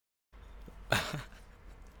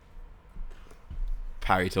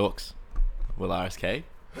Parry Talks, Will RSK.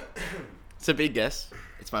 It's a big guess.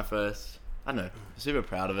 It's my first. I don't know. I'm super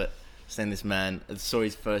proud of it. Seeing this man. I saw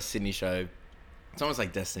his first Sydney show. It's almost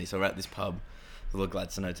like destiny. So we're at this pub, the Little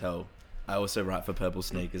Gladstone Hotel. I also write for Purple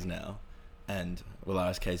Sneakers now, and Will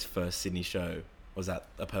RSK's first Sydney show was at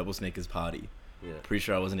a Purple Sneakers party. Yeah. Pretty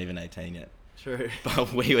sure I wasn't even 18 yet. True.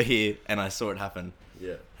 But we were here, and I saw it happen.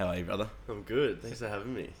 Yeah. How are you, brother? I'm good. Thanks for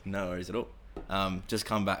having me. No worries at all. Just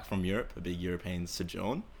come back from Europe, a big European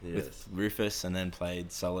sojourn with Yes. Rufus, and then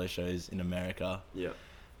played solo shows in America. Yeah.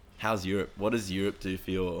 How's Europe? What does Europe do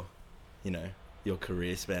for your, your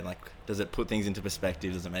career span? Like, does it put things into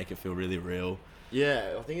perspective? Does it make it feel really real?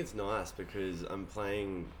 Yeah, I think it's nice because I'm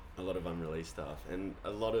playing a lot of unreleased stuff and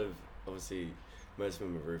a lot of, obviously, most of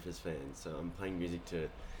them are Rufus fans, so I'm playing music to,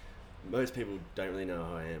 most people don't really know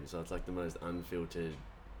who I am, so it's like the most unfiltered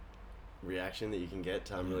reaction that you can get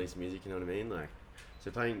to unreleased music, you know what I mean? Like,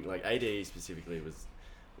 so playing, like, AD specifically was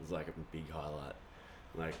like a big highlight.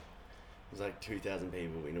 Like, it was like 2,000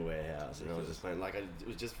 people in a warehouse, and I was just playing, like, it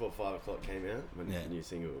was just before 5 o'clock came out, my new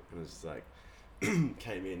single, and it was just like,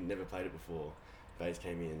 came in, never played it before, bass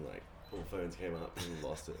came in, like, all phones came up, and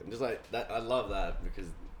lost it. And just like, that, I love that, because,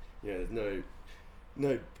 there's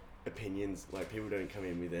no opinions, like, people don't come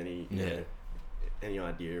in with any, you know, any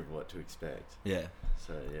idea of what to expect. Yeah.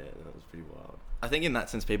 So, yeah, that was pretty wild. I think in that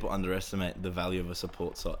sense, people underestimate the value of a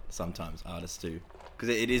support sometimes, artists do. Because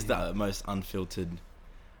it is the most unfiltered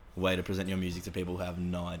way to present your music to people who have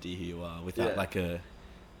no idea who you are, without like a,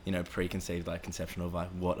 preconceived like conception of like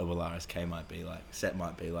what a Will RSK might be like, set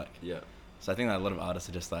might be like. Yeah. So I think that a lot of artists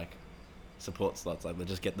are just like support slots, like they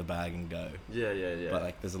just get the bag and go. Yeah. But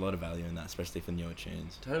like there's a lot of value in that, especially for newer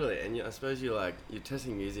tunes. Totally, and I suppose you're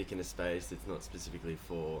testing music in a space that's not specifically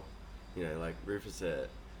for, like Rufus are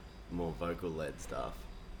more vocal-led stuff,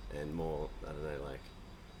 and more, I don't know, like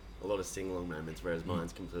a lot of sing-along moments, whereas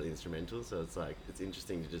mine's completely instrumental, so it's like, it's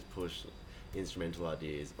interesting to just push instrumental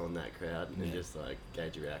ideas on that crowd and just like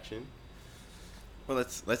gauge a reaction. Well,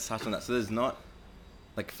 let's touch on that. So there's not,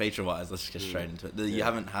 like feature-wise, let's get straight into it. You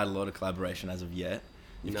haven't had a lot of collaboration as of yet.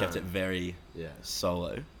 You've kept it very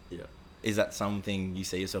solo. Yeah. Is that something you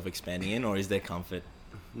see yourself expanding in, or is there comfort?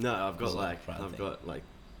 No, I've got like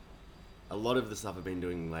a lot of the stuff I've been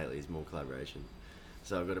doing lately is more collaboration.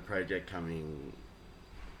 So I've got a project coming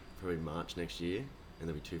probably March next year, and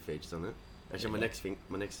there'll be 2 features on it. Actually,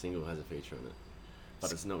 my next single has a feature on it,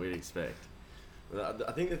 but it's not what you'd expect.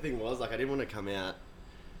 I think the thing was, like, I didn't want to come out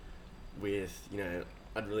with,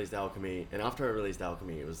 I'd released Alchemy, and after I released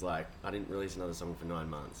Alchemy, it was like I didn't release another song for 9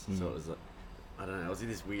 months. So it was like, I don't know, I was in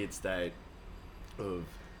this weird state of,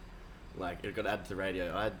 like, it got added to the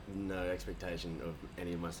radio. I had no expectation of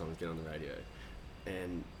any of my songs getting on the radio,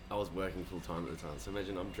 and I was working full time at the time. So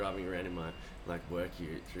imagine I'm driving around in my like work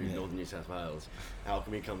ute through northern New South Wales.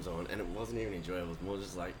 Alchemy comes on, and it wasn't even enjoyable. It was more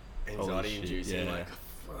just like anxiety inducing. Like,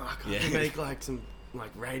 fuck, I can make like some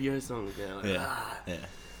like radio songs now. Like,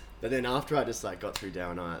 But then after I just like got through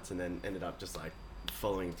Down Nights, and then ended up just like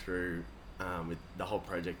following through with the whole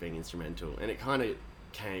project being instrumental, and it kind of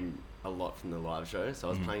came a lot from the live show. So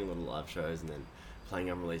I was playing a lot of live shows, and then playing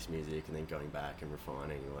unreleased music, and then going back and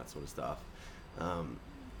refining and all that sort of stuff.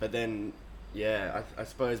 But then, I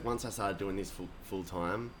suppose once I started doing this full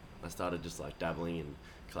time, I started just like dabbling in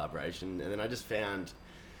collaboration, and then I just found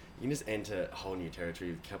you can just enter a whole new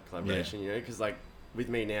territory with collaboration, because like with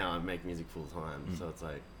me now, I make music full time, so it's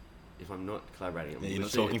like if I'm not collaborating, you're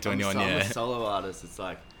not talking to anyone. I'm a solo artist. It's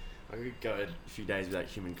like I could go a few days without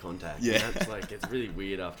human contact. Yeah, it's like it's really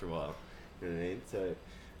weird after a while. You know what I mean? So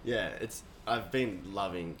I've been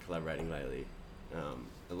loving collaborating lately.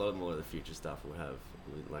 A lot more of the future stuff we'll have,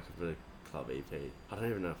 like I've got a club EP. I don't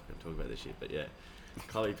even know if I can talk about this shit, but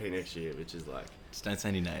club EP next year, which is like, just don't say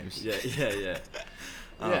any names. Yeah,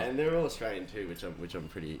 and they're all Australian too, which I'm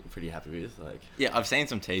pretty happy with. Like, I've seen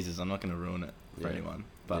some teasers. I'm not going to ruin it for anyone,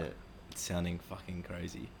 but it's sounding fucking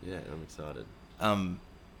crazy. Yeah, I'm excited.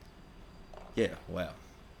 Wow.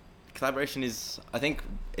 Collaboration is, I think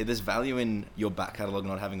there's value in your back catalogue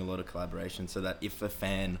not having a lot of collaboration, so that if a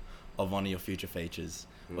fan of one of your future features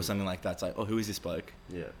or something like that, it's like, oh, who is this bloke?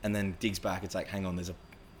 Yeah. And then digs back, it's like, hang on, there's a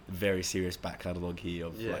very serious back catalogue here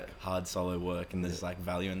of like hard solo work, and there's like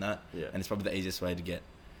value in that. Yeah. And it's probably the easiest way to get,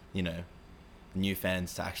 new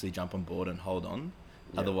fans to actually jump on board and hold on.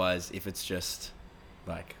 Yeah. Otherwise, if it's just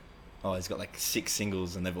like, oh, he's got like 6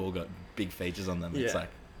 singles and they've all got big features on them, it's like,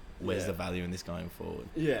 where's the value in this going forward?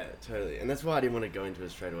 Yeah, totally. And that's why I didn't want to go into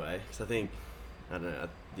it straight away, because I think, I don't know,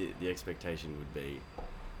 the expectation would be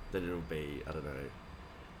that it'll be, I don't know,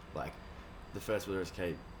 like the first Will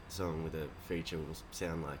RSK song with a feature will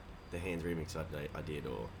sound like the Hands remix I did,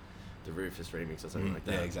 or the Rufus remix or something like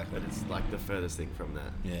that. Yeah, exactly. But it's like the furthest thing from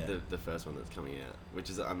that. Yeah. The first one that's coming out, which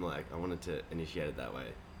is I wanted to initiate it that way.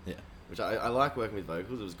 Yeah. Which I like working with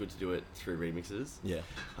vocals. It was good to do it through remixes. Yeah.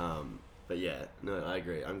 But yeah, no, I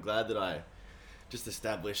agree. I'm glad that I just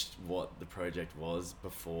established what the project was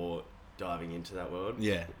before diving into that world.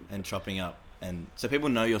 Yeah, and chopping up, and so people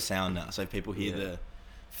know your sound now. So if people hear the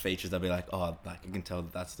features, they'll be like, oh, like I can tell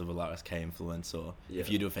that's the Valaris K influence. Or if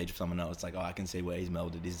you do a feature for someone else, it's like, oh, I can see where he's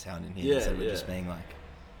melded his sound in here. Instead of just being like,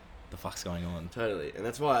 the fuck's going on? Totally, and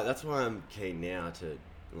that's why I'm keen now to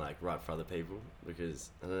like write for other people, because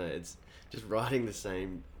I don't know, it's just writing the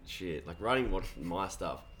same shit, like writing my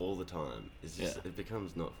stuff all the time is just it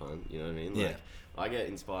becomes not fun. You know what I mean? Like I get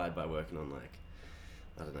inspired by working on like,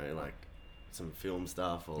 I don't know, like some film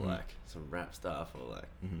stuff or like some rap stuff or like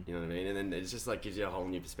you know what I mean, and then it's just like gives you a whole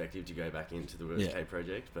new perspective to go back into the WSK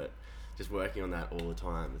project. But just working on that all the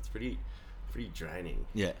time, it's pretty draining.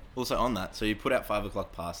 Yeah. Also on that, so you put out 5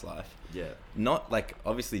 O'Clock Past Life. Yeah. Not like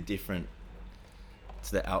obviously different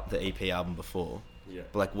to the EP album before. Yeah.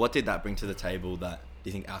 But like, what did that bring to the table that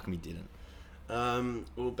you think Alchemy didn't?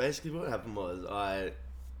 Well, basically what happened was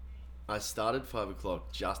I started 5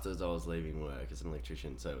 O'Clock just as I was leaving work as an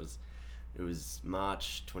electrician. So it was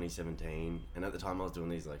March 2017, and at the time I was doing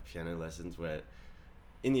these like piano lessons where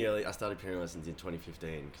I started piano lessons in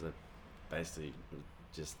 2015 because I basically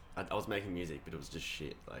just I was making music, but it was just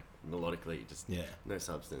shit, like melodically, just no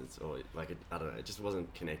substance, or like I don't know, it just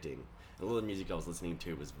wasn't connecting. And all the music I was listening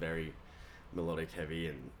to was very melodic heavy,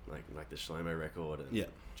 and like the Shlomo record and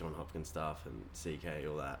John Hopkins stuff and CK,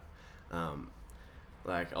 all that.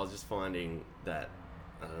 Like I was just finding that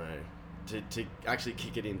I don't know, to actually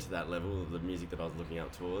kick it into that level of the music that I was looking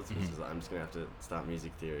up towards, which is like, I'm just gonna have to start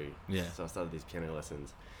music theory. So I started these piano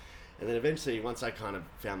lessons. And then eventually, once I kind of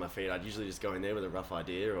found my feet, I'd usually just go in there with a rough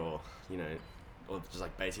idea or just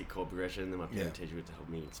like basic chord progression. Then my piano teacher would help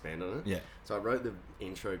me expand on it. Yeah. So I wrote the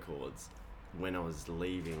intro chords when I was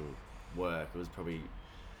leaving work. It was probably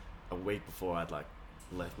a week before I'd like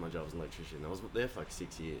left my job as an electrician. I was there for like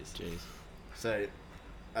 6 years. Jeez. So,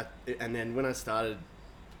 and then when I started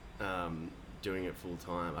doing it full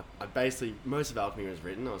time, I basically, most of Alchemy was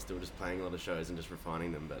written. I was still just playing a lot of shows and just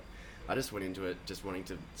refining them, but I just went into it just wanting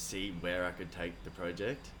to see where I could take the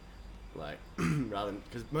project, like rather than,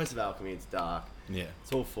 because most of Alchemy, it's dark. Yeah.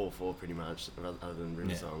 It's all 4/4 pretty much, other than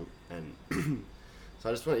River Song, and so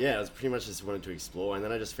I just I was pretty much just wanted to explore, and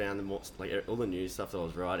then I just found the more like all the new stuff that I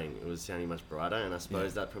was writing, it was sounding much brighter, and I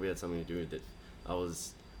suppose that probably had something to do with it.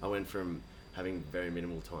 I went from having very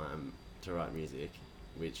minimal time to write music,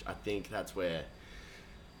 which I think that's where,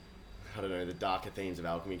 I don't know, the darker themes of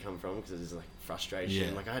Alchemy come from, because it's like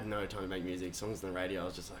frustration. Like I had no time to make music. Songs on the radio, I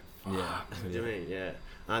was just like, fuck, what am I doing? Yeah.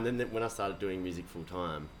 And then when I started doing music full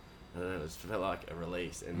time, I don't know, it felt like a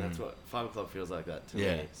release, and that's what 5 O'Clock feels like that to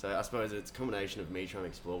me. So I suppose it's a combination of me trying to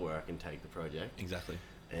explore where I can take the project. Exactly.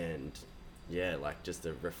 And like just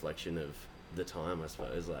a reflection of the time, I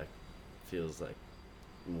suppose, like feels like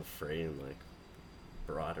more free and like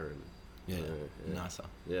brighter and nicer.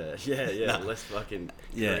 Yeah. Less fucking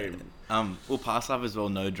cream. Well, Past Life as well,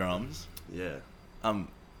 no drums. Yeah.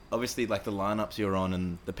 Obviously, like the lineups you're on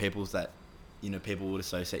and the peoples that, people would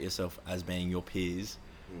associate yourself as being your peers.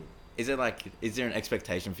 Is there an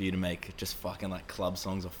expectation for you to make just fucking like club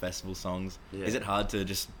songs or festival songs? Yeah. Is it hard to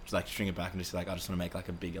just like string it back and just like, I just want to make like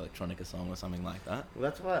a big electronica song or something like that? Well,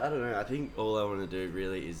 that's why, I don't know, I think all I want to do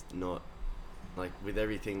really is not, like with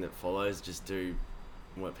everything that follows, just do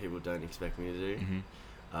what people don't expect me to do.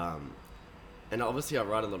 And obviously I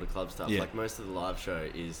write a lot of club stuff. Like most of the live show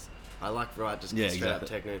is, I like write just straight up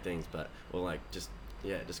techno things, or like just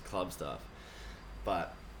club stuff.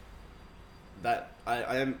 But that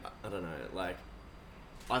I don't know, like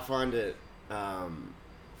I find it I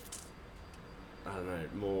don't know,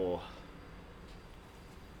 more,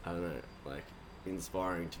 I don't know, like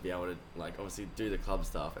inspiring to be able to like obviously do the club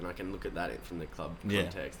stuff, and I can look at that from the club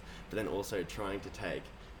context, but then also trying to take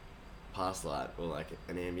Past Light or like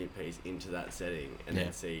an ambient piece into that setting and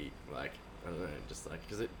then see like, I don't know, just like,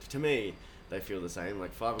 because to me they feel the same.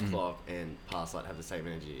 Like 5 O'Clock and Past Light have the same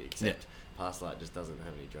energy, except Past Light just doesn't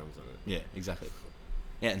have any drums on it. Yeah, exactly.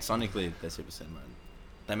 Yeah, and sonically they're super similar.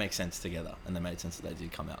 They make sense together, and they made sense that they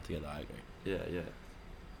did come out together. I agree. Yeah.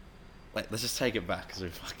 Wait, let's just take it back, because we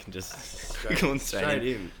fucking just straight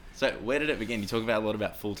in. So where did it begin? You talk about a lot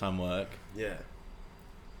about full-time work. Yeah.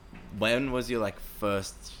 When was your like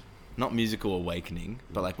first, not musical awakening,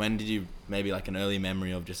 but like when did you, maybe like an early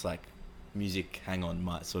memory of just like music, hang on,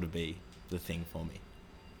 might sort of be the thing for me?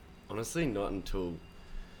 Honestly, not until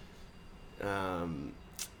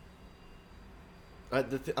I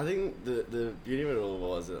think the beauty of it all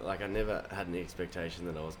was that, like, I never had any expectation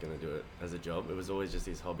that I was going to do it as a job. It was always just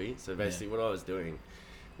this hobby. So basically what I was doing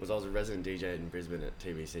was I was a resident DJ in Brisbane at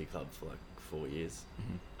TBC Club for like 4 years.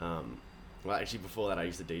 Well, actually before that I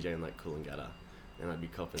used to DJ in like Coolangatta, and I'd be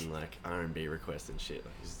copping like R&B requests and shit.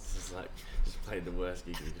 Like, just played the worst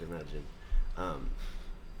gig you could imagine.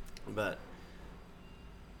 But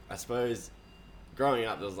I suppose growing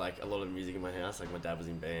up there was like a lot of music in my house. Like my dad was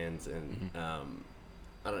in bands, and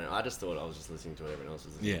I don't know, I just thought I was just listening to what everyone else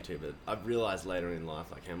was listening to, but I've realised later in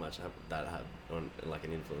life like how much that had on like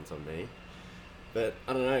an influence on me. But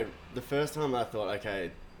I don't know, the first time I thought,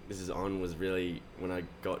 okay, this is on, was really when I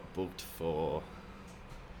got booked for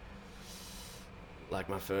like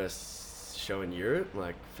my first show in Europe,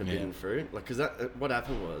 like Forbidden Fruit. Like, cause what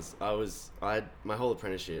happened was I had my whole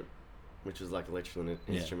apprenticeship, which was like electrical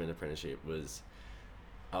instrument apprenticeship,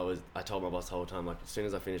 I told my boss the whole time, like, as soon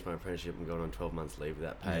as I finish my apprenticeship, I'm going on 12 months leave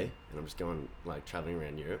without pay, and I'm just going, like, traveling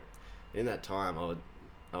around Europe. In that time,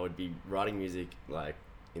 I would be writing music, like,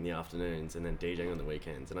 in the afternoons and then DJing on the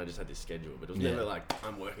weekends, and I just had this schedule, but it was never like,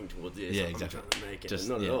 I'm working towards this, I'm trying to make it. Just,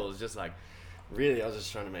 not at all. It was just like, really, I was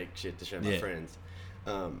just trying to make shit to show my friends.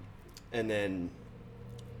 And then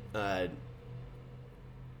I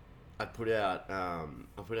put out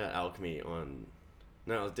Alchemy on...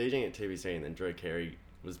 No, I was DJing at TBC, and then Drew Carey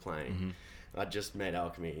was playing. I just made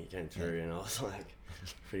Alchemy, he came through, and I was like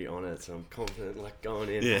pretty on it, so I'm confident, like, going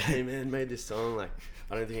in, hey man, made this song, like,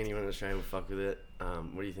 I don't think anyone in Australia will fuck with it,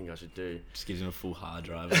 what do you think I should do? Just gives him a full hard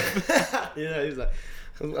drive. He's like,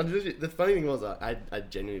 the funny thing was, I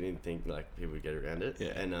genuinely didn't think like people would get around it,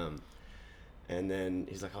 and then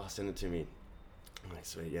he's like, oh, send it to me. I'm like,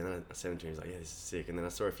 sweet, and then I sent it to him, he's like, yeah, this is sick, and then I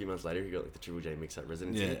saw a few months later he got like the Triple J mix-up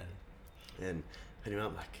residency, and hit him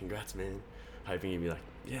up like, congrats man, hoping he'd be like,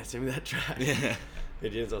 yeah, send me that track. He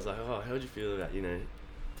did, so I was like, oh, how would you feel about, you know,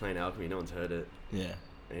 playing Alchemy, no one's heard it. And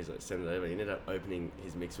he's like, send it over. He ended up opening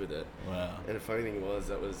his mix with it. Wow. And the funny thing was,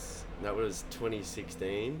 that was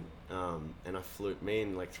 2016, and me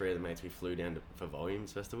and like 3 other mates, we flew down for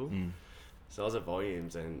Volumes Festival. So I was at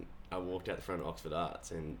Volumes, and I walked out the front of Oxford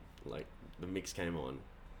Arts, and like the mix came on,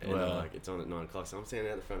 and like it's on at 9 o'clock, so I'm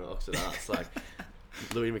standing out the front of Oxford Arts, like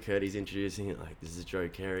Louis McCurdy's introducing it, like, this is Joe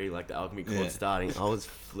Carey, like the Alchemy chord starting. I was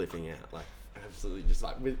flipping out, like absolutely, just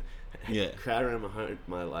like with crowd around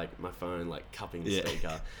my phone, like cupping the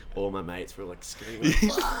speaker. All my mates were like screaming,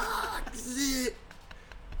 fuck, this is it.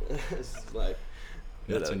 It's just like,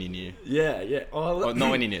 that's when you knew. Oh,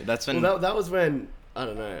 not when you knew. That's when. Well, that was when, I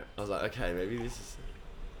don't know, I was like, okay, maybe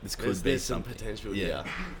this could be some potential here.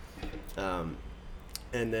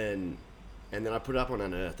 And then I put it up on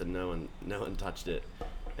Unearthed, and no one touched it.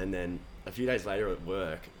 And then a few days later at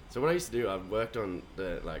work, so what I used to do, I worked on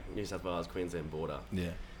the like New South Wales Queensland border.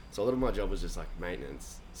 So a lot of my job was just like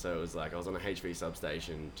maintenance. So it was like I was on a HV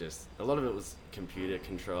substation. Just a lot of it was computer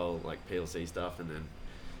control, like PLC stuff, and then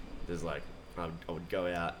there's like I would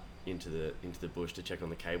go out into the bush to check on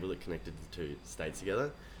the cable that connected the 2 states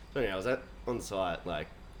together. So anyway, I was on site, like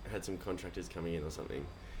I had some contractors coming in or something.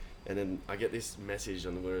 And then I get this message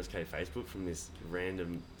on the Whereas K Facebook from this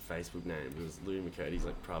random Facebook name. It was Louis McCurdy's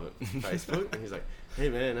like private Facebook, and he's like, "Hey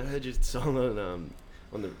man, I heard your song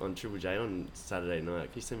on Triple J on Saturday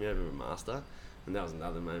night. Can you send me over a master?" And that was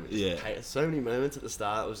another moment. So many moments at the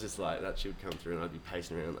start. It was just like that shit would come through, and I'd be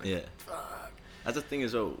pacing around like, "Fuck." That's the thing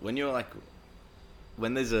as well. When you're like,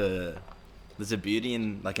 when there's a beauty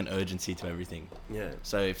in like an urgency to everything.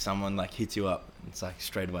 So if someone like hits you up, it's like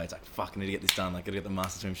straight away, it's like, fuck, I need to get this done. Like, gotta get the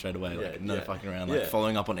master to him straight away. Like, no fucking around. Like,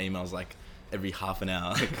 following up on emails like every half an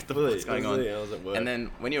hour. Like, what the fuck's going on? I was at work. And then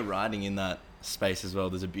when you're writing in that space as well,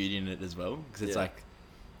 there's a beauty in it as well. Because it's like,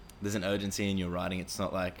 there's an urgency in your writing. It's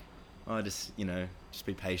not like, oh, just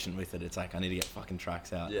be patient with it. It's like, I need to get fucking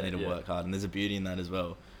tracks out. I need to work hard. And there's a beauty in that as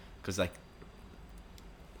well. Because like,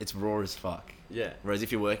 it's raw as fuck. Whereas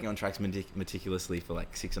if you're working on tracks meticulously for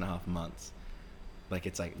like 6.5 months, like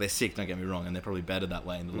it's like, they're sick, don't get me wrong, and they're probably better that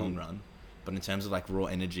way in the long run. But in terms of like raw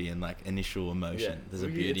energy and like initial emotion, there's a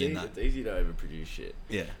beauty in that. It's easy to overproduce shit.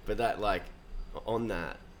 But that like, on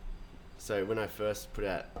that, so when I first put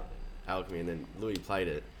out Alchemy and then Louis played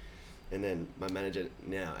it, and then my manager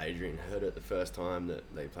now, Adrian, heard it the first time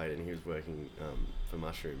that they played it, and he was working for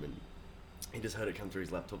Mushroom, and he just heard it come through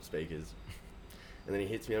his laptop speakers. And then he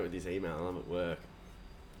hits me up with this email, and I'm at work.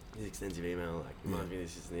 His extensive email, like, reminds me of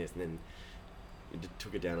this and this. And then he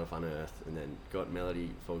took it down off Unearthed, and then got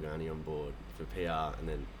Melody Folgani on board for PR, and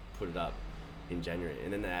then put it up in January.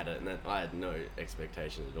 And then they added it, and I had no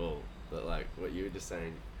expectation at all. But like what you were just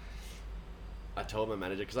saying, I told my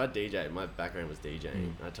manager, because I DJ, my background was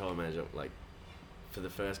DJing. I told my manager like for the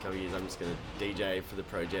first couple of years, I'm just going to DJ for the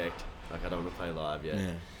project. Like, I don't want to play live yet.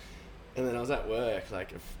 Yeah. And then I was at work,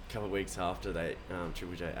 like, a couple of weeks after they,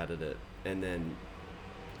 Triple J added it. And then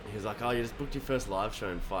he was like, oh, you just booked your first live show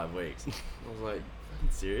in 5 weeks. I was like, fucking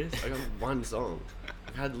serious? I got one song.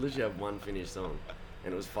 I had literally have one finished song.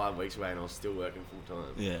 And it was 5 weeks away and I was still working full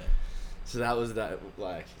time. Yeah. So that was that,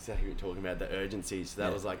 like, exactly what you're talking about, the urgency. So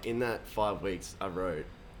that was like, in that 5 weeks I wrote,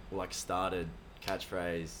 like, started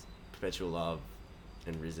Catchphrase, Perpetual Love,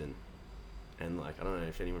 and Risen. And like, I don't know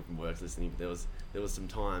if anyone from work's listening, but there was some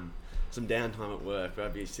downtime at work where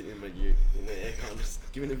I'd be sitting in my ute in the aircon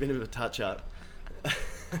just giving a bit of a touch up.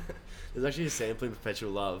 There's actually a sample in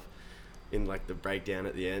Perpetual Love in like the breakdown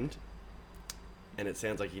at the end, and it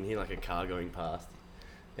sounds like you can hear like a car going past.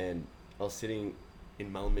 And I was sitting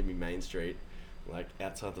in Mullumbimby Main Street, like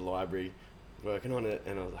outside the library, working on it,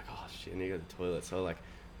 and I was like, oh shit, I need to go to the toilet. So like,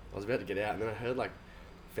 I was about to get out, and then I heard like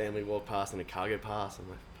family walk past and a car go past. I'm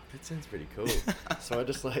like, fuck, that sounds pretty cool. So I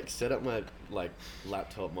just like set up my like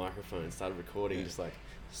laptop microphone and started recording, just like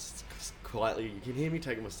quietly. You can hear me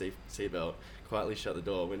taking my seatbelt, quietly shut the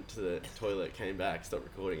door, went to the toilet, came back, stopped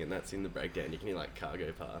recording, and that's in the breakdown. You can hear like car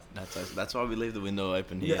go past. That's why we leave the window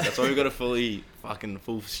open here. Yeah. That's why we've got a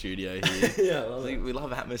full studio here. Yeah, we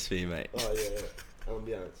love atmosphere, mate. Oh yeah,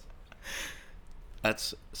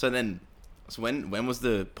 ambiance. So when was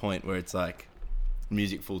the point where it's like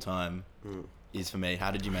music full time is for me?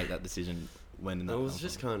 How did you make that decision? When it was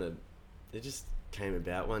just kind of, it just came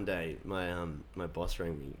about one day. My boss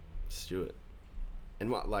rang me, Stuart, and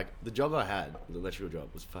like the job I had, the electrical job,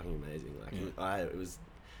 was fucking amazing. Like it was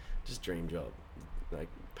just dream job. Like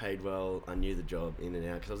paid well. I knew the job in and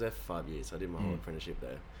out because I was there for 5 years. So I did my whole apprenticeship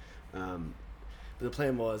there. But the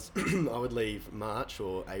plan was I would leave March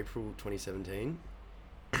or April 2017.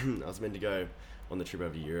 I was meant to go on the trip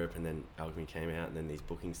over to Europe, and then Alchemy came out, and then these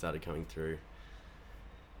bookings started coming through.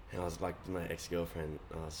 And I was like, my ex-girlfriend,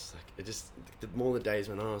 I was like, the more the days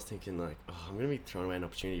went on, I was thinking like, oh, I'm going to be throwing away an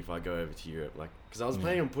opportunity if I go over to Europe. Like, because I was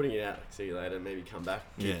planning on putting it out, like, see you later, maybe come back,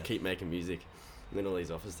 keep making music. And then all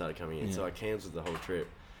these offers started coming in. So I cancelled the whole trip.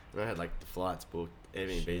 And I had like the flights booked,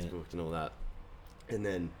 Airbnbs booked and all that. And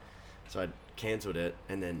then, so I cancelled it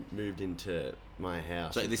and then moved into my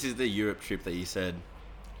house. So this is the Europe trip that you said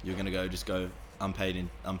you're going to go unpaid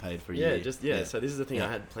for a year. So this is the thing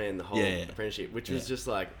I had planned the whole apprenticeship, which was just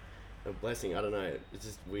like a blessing. I don't know. It's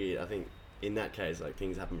just weird. I think in that case, like,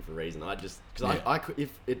 things happen for a reason. I just, because I could, if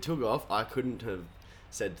it took off, I couldn't have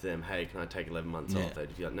said to them, hey, can I take 11 months off?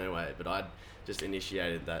 They'd be like, no way. But I'd just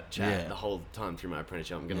initiated that chat the whole time through my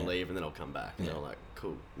apprenticeship. I'm going to leave and then I'll come back. And they're like,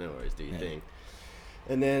 cool, no worries, do your thing.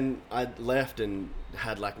 And then I left and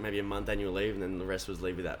had like maybe a month annual leave, and then the rest was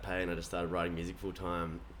leave without pay, and I just started writing music full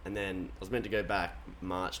time. And then I was meant to go back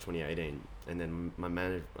March 2018, and then my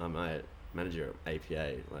manager at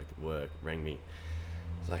APA, like work, rang me.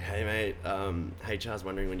 It's like, hey mate, HR's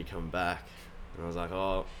wondering when you're coming back. And I was like,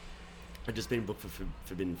 oh, I'd just been booked for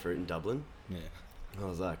Forbidden Fruit in Dublin. Yeah. And I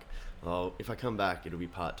was like, oh, if I come back, it'll be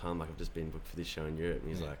part-time, like I've just been booked for this show in Europe.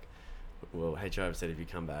 And he's like, well, HR have said if you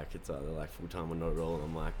come back, it's either like full-time or not at all. And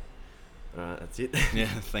I'm like, alright, that's it. Yeah,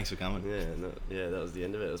 thanks for coming. That was the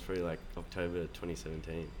end of it. It was probably like October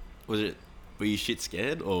 2017. Were you shit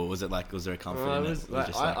scared, or was there a comfort in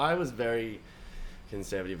it? I was very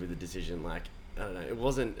conservative with the decision. Like, I don't know, it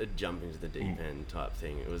wasn't a jump into the deep end type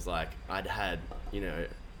thing. It was like, I'd had,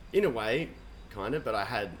 in a way, kind of, but I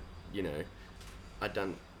had, I'd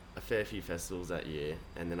done a fair few festivals that year,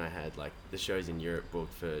 and then I had like the shows in Europe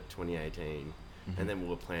booked for 2018, and then we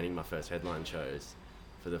were planning my first headline shows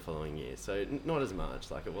for the following year. So not as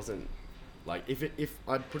much. Like, it wasn't like if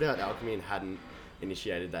I'd put out Alchemy and hadn't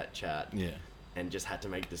initiated that chat, and just had to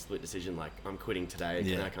make the split decision, like, I'm quitting today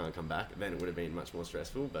and I can't come back, then it would have been much more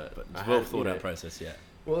stressful. But it's well thought out process.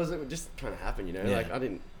 Well, it just kind of happened, like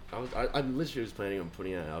I literally was planning on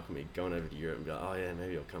putting out Alchemy, going over to Europe and be like, oh yeah,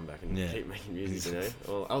 maybe I'll come back and keep making music,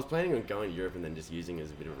 Well, I was planning on going to Europe and then just using it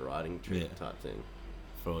as a bit of a writing trip type thing.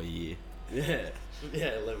 For a year. Yeah,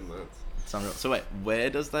 11 months. It's unreal. So wait, where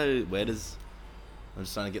does I'm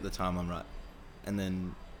just trying to get the timeline right. And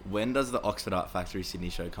then when does the Oxford Art Factory Sydney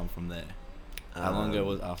show come from there? How long ago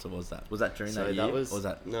was that? Was that during that year?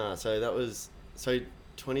 So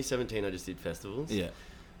 2017 I just did festivals. Yeah.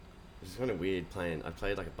 It was kind of weird playing. I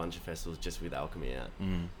played like a bunch of festivals just with Alchemy out.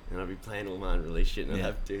 And I'd be playing all my unreleased shit, and I'd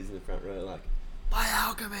have dudes in the front row like, buy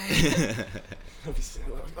Alchemy! I'd be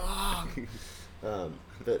sitting like, oh!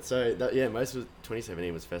 But so, most of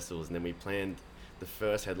 2017 was festivals, and then we planned, the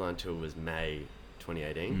first headline tour was May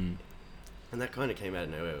 2018. And that kind of came out of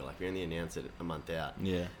nowhere. Like, we only announced it a month out.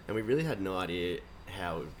 Yeah. And we really had no idea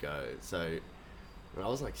how it would go. So And I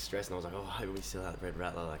was like stressed, and I was like, oh, I hope we sell out Red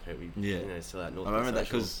Rattler, like hope we sell out North. I remember that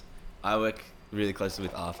because I work really closely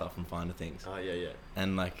with Arthur from Finder Things. Oh yeah.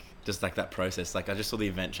 And like just like that process, like I just saw the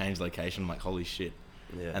event change location, I'm like holy shit.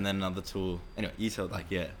 Yeah. And then another tour. Anyway, you told like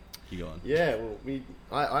you go on. Yeah, well,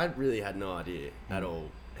 I really had no idea at all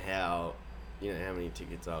how how many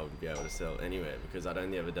tickets I would be able to sell anywhere, because I'd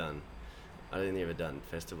only ever done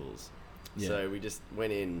festivals. Yeah. So we just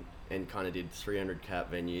went in and kind of did 300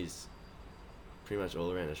 cap venues pretty much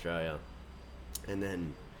all around Australia. And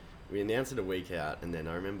then we announced it a week out, and then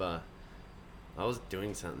I remember I was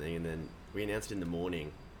doing something, and then we announced it in the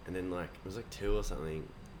morning, and then like it was like 2 or something,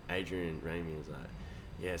 Adrian Ramey was like,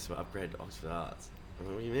 yeah, so upgrade to Oxford Arts. I'm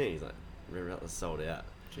like, what do you mean? He's like, Red Rattler's sold out.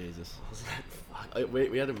 Jesus. I was like, fuck.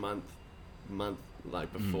 We had a month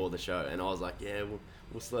like before the show, and I was like, yeah,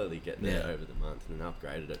 we'll slowly get there over the month, and then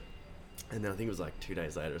upgraded it. And then I think it was like 2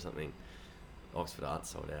 days later or something, Oxford Arts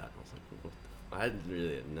sold out. I was like, what the I had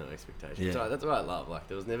no expectation. Yeah. So that's what I love. Like,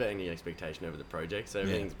 there was never any expectation over the project, so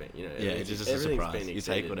everything's been, it's just a surprise. You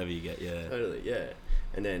take whatever you get, Totally, yeah.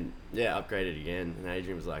 And then, upgraded again, and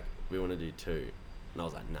Adrian was like, we want to do 2. And I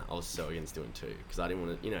was like, nah, I was so against doing 2, because I didn't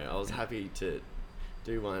want to, I was happy to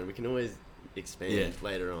do 1. We can always expand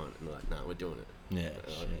later on. And they're like, nah, we're doing it. Yeah.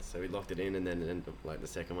 So we locked it in, and then like the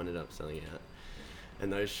second one ended up selling out.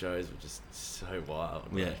 And those shows were just so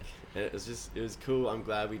wild. Like, and it was cool. I'm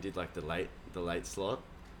glad we did like the late slot.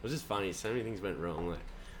 It was just funny. So many things went wrong. Like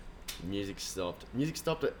music stopped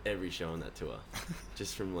at every show on that tour.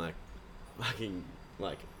 Just from like fucking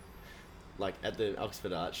like at the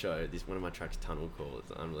Oxford Art show, one of my tracks, Tunnel Call, it's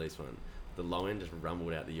an unreleased one. The low end just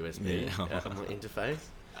rumbled out the USB out of my interface.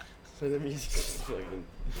 So the music just fucking...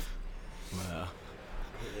 Wow.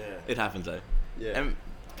 Yeah. It happens though. Yeah. And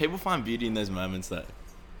people find beauty in those moments though.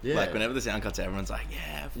 Yeah. Like whenever the sound cuts out, everyone's like,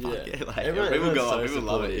 yeah, fuck yeah. Like people go on, people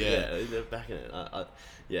love it. Yeah, they're backing it.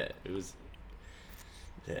 It was.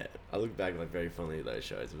 Yeah, I look back like very fondly at those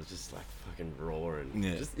shows. It was just like fucking raw and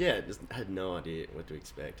just had no idea what to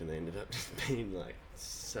expect, and they ended up just being like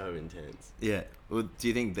so intense. Yeah. Well, do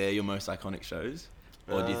you think they're your most iconic shows,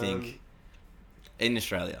 or do you think in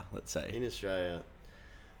Australia, let's say? In Australia.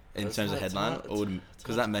 In terms of headline,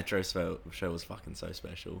 because that Metro show was fucking so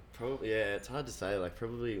special. Probably, it's hard to say. Like,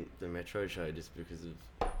 probably the Metro show, just because of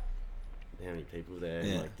how many people there.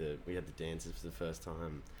 Yeah. And like we had the dancers for the first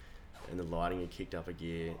time, and the lighting had kicked up a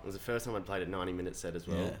gear. It was the first time I'd played a 90-minute set as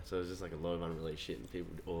well. Yeah. So it was just like a lot of unreleased shit, and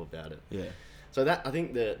people were all about it. Yeah. So I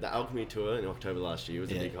think the Alchemy tour in October last year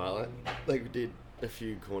was a big highlight. Like, we did a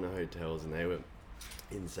few corner hotels, and they were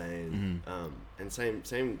insane. Mm-hmm. And same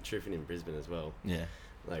truthing in Brisbane as well. Yeah.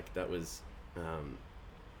 Like, that was,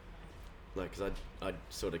 because I'd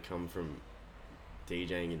sort of come from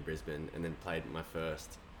DJing in Brisbane, and then played my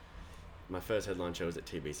first headline show was at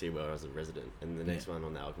TBC, where I was a resident, and the next one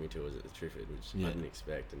on the Alchemy tour was at the Trufford, which I didn't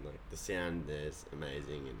expect, and like the sound there's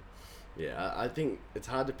amazing, and I think it's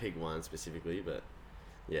hard to pick one specifically, but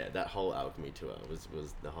that whole Alchemy tour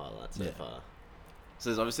was the highlight so far.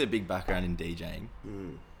 So there's obviously a big background in DJing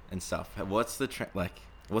and stuff. What's the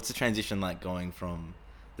transition like going from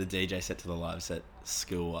the DJ set to the live set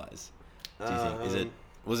skill wise? Do you think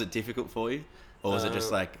was it difficult for you, or was it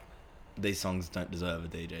just like these songs don't deserve a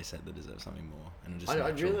DJ set, they deserve something more? And just I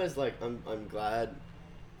realized, like, I'm glad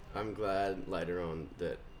later on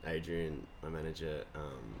that Adrian, my manager,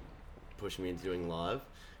 pushed me into doing live,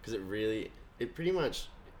 because it pretty much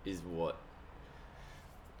is what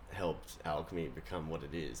helped Alchemy become what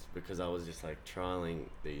it is, because I was just like trialing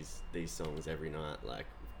these songs every night. Like,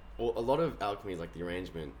 a lot of Alchemy, like the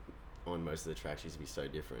arrangement on most of the tracks used to be so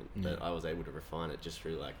different that I was able to refine it just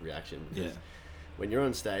through like reaction, because when you're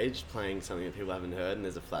on stage playing something that people haven't heard and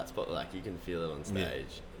there's a flat spot, like, you can feel it on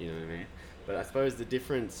stage, you know what I mean? But I suppose the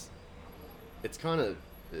difference,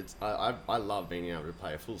 I love being able to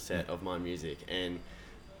play a full set of my music, and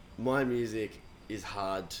my music is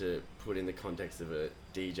hard to put in the context of a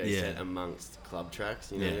DJ set amongst club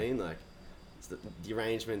tracks, you know what I mean? Like, the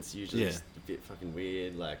arrangement's usually just a bit fucking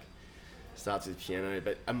weird, like, starts with piano,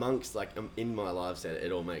 but amongst, like, in my live set,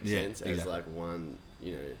 it all makes sense as, like, one,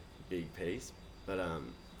 big piece. But,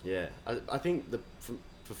 I think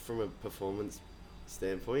from a performance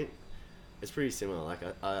standpoint, it's pretty similar. Like,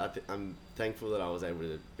 I'm thankful that I was able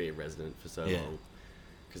to be a resident for so long,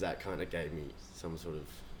 because that kind of gave me some sort of,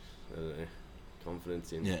 I don't know,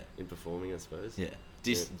 confidence in performing, I suppose. Yeah.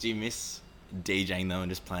 Do you miss DJing though,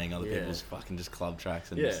 and just playing other people's fucking just club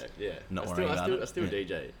tracks and not worrying about it? I still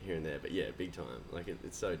DJ here and there, but big time. Like,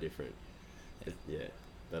 it's so different.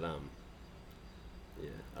 But I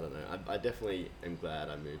don't know. I definitely am glad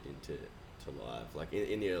I moved into live. Like,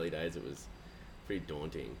 in the early days, it was pretty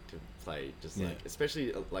daunting to play. Just like,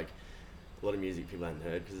 especially like a lot of music people hadn't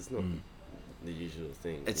heard because it's not the usual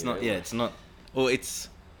thing. It's not. Yeah, it's not. Well, it's.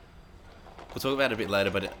 We'll talk about it a bit later,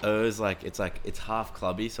 but it's half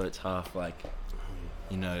clubby, so it's half like,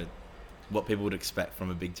 you know, what people would expect from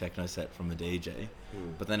a big techno set from a DJ.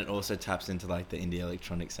 But then it also taps into like the indie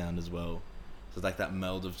electronic sound as well. So it's like that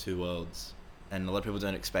meld of two worlds, and a lot of people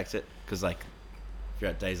don't expect it because like if you're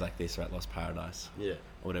at days like this or at Lost Paradise, or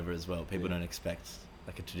whatever as well, people don't expect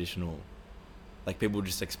like a traditional, like people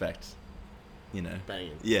just expect, you know,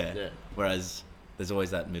 banging. Yeah. Whereas there's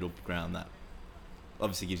always that middle ground that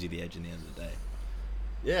obviously gives you the edge in the end of the day.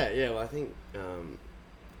 Yeah. Well, I think,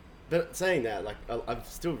 but saying that, like, I've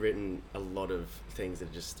still written a lot of things that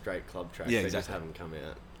are just straight club tracks. They just haven't come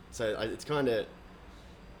out. So it's kind of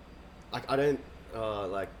like I don't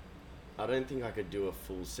think I could do a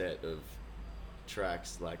full set of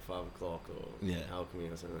tracks like 5 O'Clock or Alchemy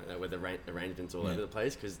or something like that, where the arrangements all over the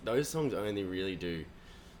place, because those songs only really do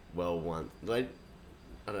well once. Like,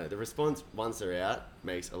 I don't know, the response once they're out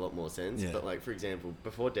makes a lot more sense. But like, for example,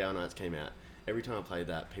 before Down Nights came out, every time I played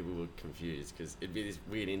that, people were confused because it'd be this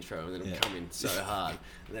weird intro and then it'd come in so hard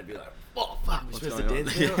and they'd be like, "Oh fuck, we're supposed to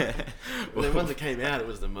dance now?" And then once it came out, it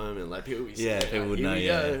was the moment. Like, people would be saying, people would know.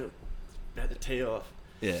 Go, about to tee off.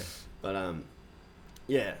 But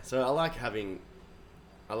so I like having.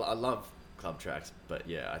 I love club tracks, but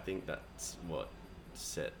I think that's what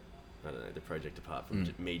set, I don't know, the project apart from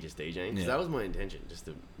me just DJing. Because that was my intention, just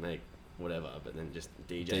to make whatever, but then just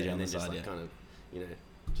DJ and then just like kind of, you know,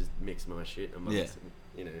 just mix my shit amongst,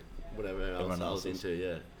 you know, whatever else I was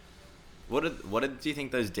into. What do you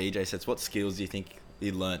think those DJ sets? What skills do you think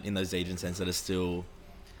you learnt in those DJ sets that are still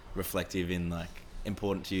reflective in like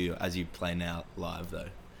important to you as you play now live though?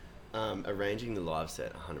 Arranging the live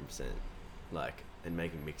set 100%, like, and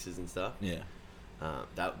making mixes and stuff.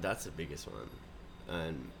 That's the biggest one.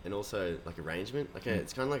 And also like arrangement. Like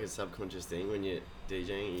it's kind of like a subconscious thing when you're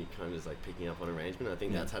DJing. You kind of just like picking up on arrangement. I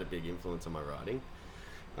think that's had a big influence on my writing.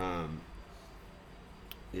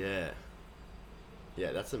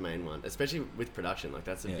 That's the main one, especially with production. Like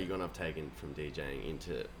that's a big one I've taken from DJing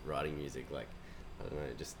into writing music. Like, I don't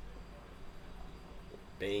know, just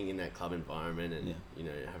being in that club environment and you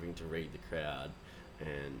know, having to read the crowd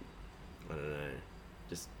and I don't know,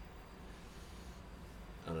 just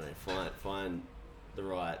find the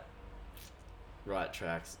right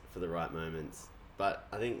tracks for the right moments. But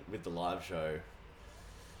I think with the live show,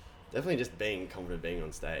 definitely just being confident being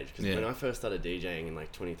on stage. Because when I first started DJing in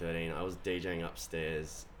like 2013, I was DJing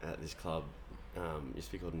upstairs at this club, used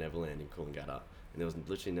to be called Neverland in Coolangatta, and there was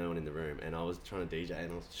literally no one in the room, and I was trying to DJ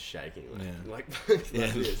and I was shaking like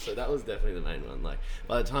this. So that was definitely the main one. Like,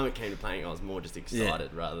 by the time it came to playing, I was more just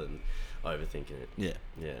excited rather than overthinking it.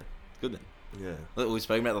 Good then. Look, we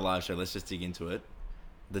spoke about the live show. Let's just dig into it.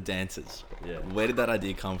 The dances. Where did that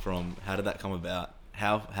idea come from? How did that come about?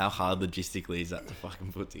 How hard logistically is that to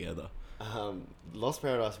fucking put together? Lost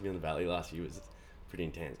Paradise Beyond the Valley last year was pretty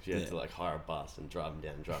intense because you had to like hire a bus and drive them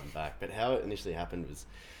down and drive them back. But how it initially happened was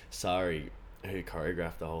Sari, who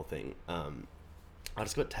choreographed the whole thing, I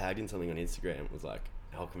just got tagged in something on Instagram. It was like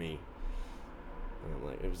Alchemy.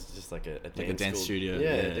 Like, it was just like a dance studio.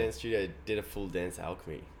 A dance studio did a full dance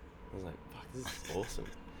Alchemy. I was like, fuck, this is awesome.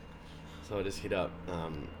 So I just hit up,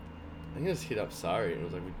 Sari and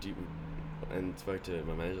was like, and spoke to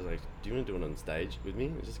my manager, like, do you want to do it on stage with me?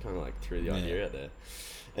 It just kind of like threw the idea out there.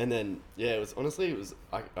 And then, it was, honestly,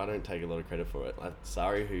 I don't take a lot of credit for it. Like,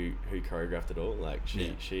 Sari, who choreographed it all, like,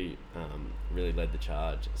 she really led the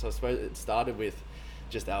charge. So I suppose it started with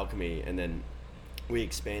just Alchemy, and then we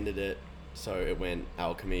expanded it, so it went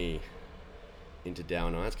Alchemy into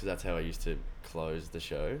Down Nights, because that's how I used to close the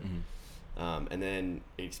show. And then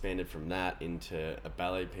it expanded from that into a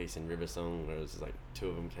ballet piece in River Song, where it was like 2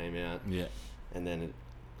 of them came out. And then it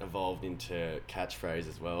evolved into Catchphrase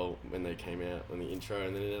as well when they came out on the intro,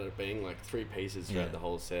 and then it ended up being like 3 pieces throughout the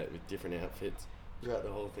whole set with different outfits throughout the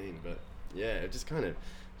whole thing. But it just kind of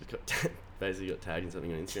basically got tagged in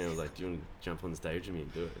something on Instagram. I was like, do you want to jump on stage with me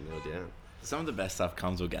and do it? And they were down. Some of the best stuff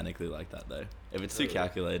comes organically like that though. If it's too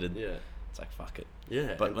calculated, it's like, fuck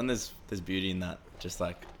it. But when there's beauty in that, just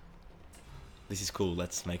like, this is cool,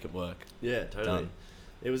 let's make it work. Totally. Done.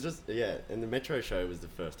 It was just, and the Metro show was the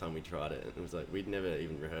first time we tried it, and it was like, we'd never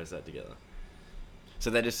even rehearsed that together.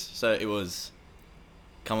 So it was,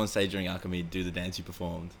 come on stage during Alchemy, do the dance you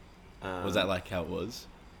performed. Was that like how it was?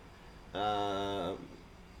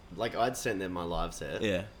 Like, I'd sent them my live set.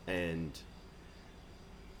 And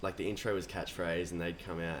like the intro was Catchphrase, and they'd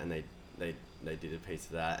come out and they did a piece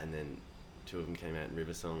of that, and then 2 of them came out in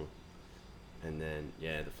River Song. And then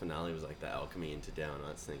the finale was like the Alchemy into Down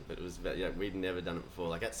Nights thing, but it was we'd never done it before.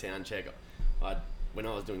 Like at soundcheck, when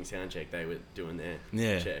I was doing soundcheck, they were doing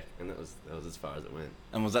their check, and that was as far as it went.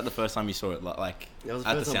 And was that the first time you saw it? Like that was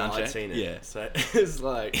at the first the time soundcheck? I'd seen it. Yeah. So it was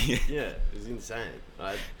like it was insane.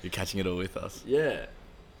 You're catching it all with us. Yeah.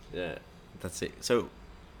 That's it. So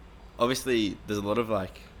obviously, there's a lot of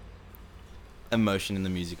like emotion in the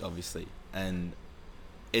music, obviously, and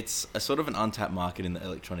it's a sort of an untapped market in the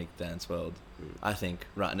electronic dance world. I think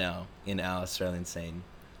right now in our Australian scene,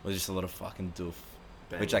 there's just a lot of fucking doof,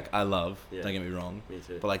 which like I love. Yeah. Don't get me wrong. Me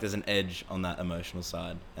too. But like, there's an edge on that emotional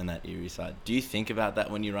side and that eerie side. Do you think about that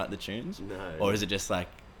when you write the tunes? No. Or is it just like,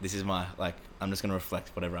 this is my like, I'm just gonna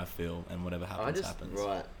reflect whatever I feel and whatever happens.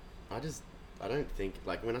 Right. I don't think,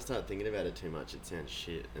 like, when I start thinking about it too much, it sounds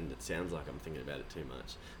shit, and it sounds like I'm thinking about it too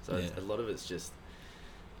much. So a lot of it's just,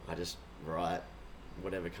 I just write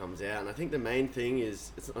whatever comes out. And I think the main thing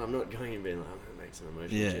is, I'm not going and being like, I'm going to make some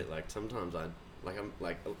emotional shit. Like, sometimes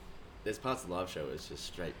there's parts of the live show where it's just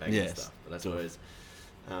straight banging stuff. But I suppose,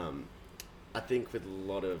 I think with a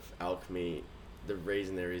lot of Alchemy, the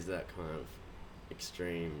reason there is that kind of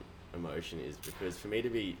extreme emotion is because for me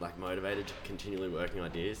to be, like, motivated to continually working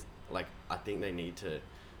ideas, like, I think they need to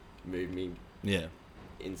move me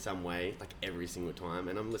in some way, like, every single time.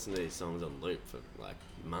 And I'm listening to these songs on loop for, like,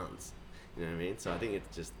 months. You know what I mean? So I think it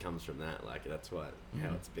just comes from that. Like, that's why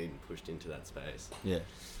how it's been pushed into that space. Yeah.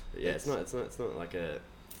 But it's not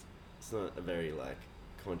a very, like,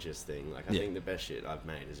 conscious thing. Like, I think the best shit I've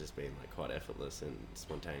made has just been, like, quite effortless and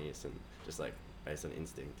spontaneous and just, like, based on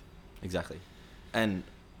instinct. Exactly. And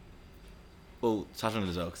well, touch on it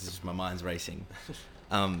as well, because my mind's racing.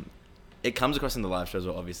 It comes across in the live show as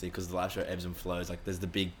well, obviously, because the live show ebbs and flows. Like, there's the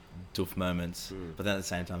big doof moments, but then at the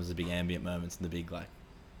same time, there's the big ambient moments and the big, like,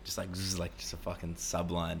 just a fucking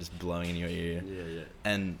subline just blowing in your ear.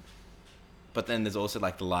 Yeah. But then there's also,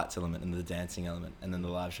 like, the lights element and the dancing element and then the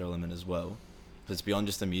live show element as well. So it's beyond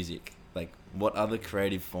just the music. Like, what other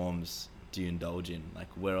creative forms do you indulge in? Like,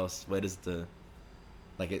 where does the...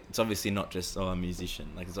 Like, it's obviously not just, I'm a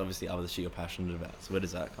musician. Like, it's obviously other shit you're passionate about. So where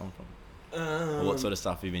does that come from? Or what sort of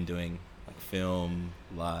stuff have you been doing? Like, film,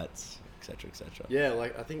 lights, etc., etc. Yeah,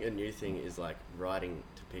 like, I think a new thing is, like, writing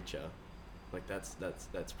to picture. Like, that's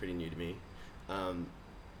pretty new to me. A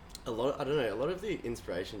lot of the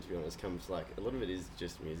inspiration, to be honest, comes, like, a lot of it is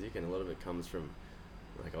just music, and a lot of it comes from,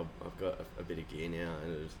 like, I've got a bit of gear now,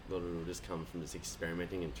 and a lot of it will just come from just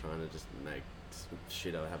experimenting and trying to just make some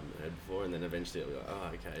shit I haven't heard before, and then eventually I'll be like,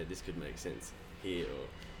 oh, okay, this could make sense here or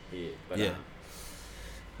here. But I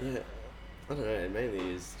don't know, it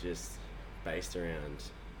mainly is just based around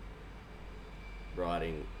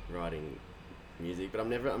writing music, but I'm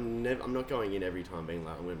not going in every time being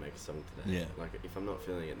like, I'm gonna make a song today. Yeah. Like, if I'm not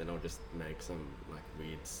feeling it, then I'll just make some, like,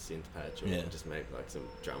 weird synth patch, or just make, like, some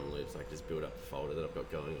drum loops, like, just build up a folder that I've got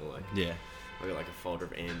going, or, like, I got, like, a folder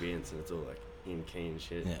of ambience, and it's all, like, in key and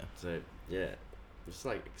shit. Yeah. So just,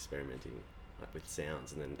 like, experimenting, like, with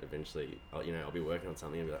sounds, and then eventually I'll be working on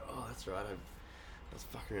something and be like, oh, that's right, I was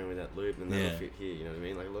fucking around with that loop, and that'll fit here. You know what I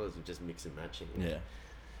mean? Like, a lot of it's just mix and matching. Yeah.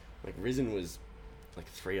 Like, Risen was, like,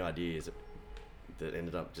 3 ideas that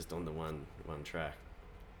ended up just on the one track.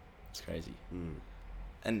 It's crazy.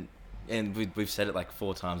 And we've said it like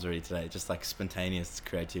 4 times already today, just like spontaneous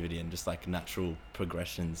creativity and just like natural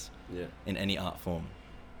progressions in any art form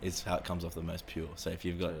is how it comes off the most pure. So if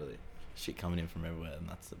you've got shit coming in from everywhere, then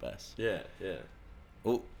that's the best. Yeah.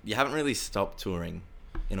 Well, you haven't really stopped touring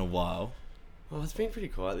in a while. Well, it's been pretty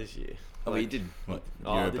quiet this year. Oh, but you did what?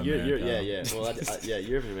 Europe, America. Yeah. Well,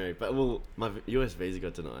 Europe and America. But, well, my US visa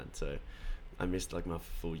got denied, so I missed, like, my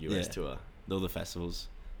full US tour. All the festivals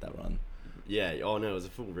that run. Yeah. Oh, no, it was a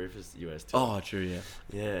full Rufus US tour. Oh, true, yeah.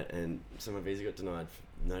 Yeah, and so my visa got denied for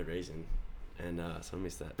no reason, and so I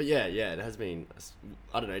missed that. But yeah, it has been,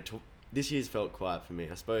 I don't know, this year's felt quiet for me.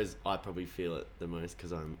 I suppose I probably feel it the most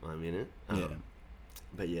because I'm in it.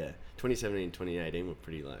 But yeah, 2017, 2018 were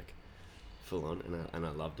pretty, like, full on, and I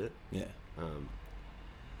loved it. Yeah.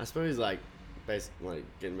 I suppose, like, basically, like,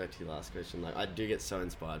 getting back to your last question, like, I do get so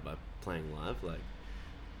inspired by playing live, like,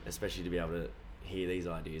 especially to be able to hear these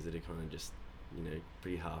ideas that are kind of just,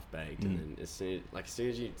 pretty half-baked, and then as soon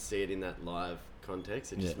as you see it in that live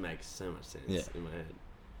context, it just makes so much sense in my head.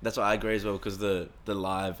 That's what I agree as well, because the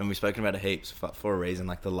live, and we've spoken about it heaps for a reason,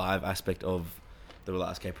 like, the live aspect of the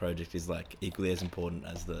Relax K project is, like, equally as important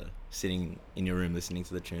as the sitting in your room listening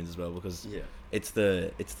to the tunes as well, because it's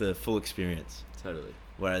the full experience. Totally.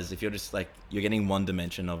 Whereas if you're just, like, you're getting one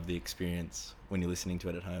dimension of the experience when you're listening to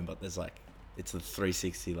it at home, but there's, like, it's the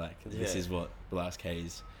 360, like, this is what Relax K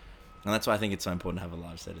is. And that's why I think it's so important to have a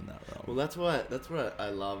live set in that realm. Well, that's what I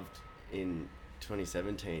loved in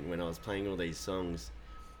 2017 when I was playing all these songs.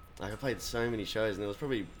 Like I played so many shows, and there was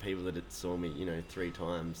probably people that had saw me, 3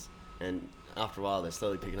 times, and after a while they're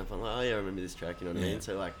slowly picking up on like, oh yeah, I remember this track, you know what I mean?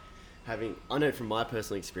 So like I know from my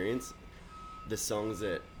personal experience, the songs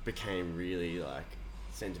that became really like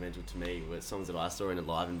sentimental to me were songs that I saw in a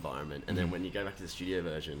live environment, and then when you go back to the studio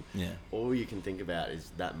version, all you can think about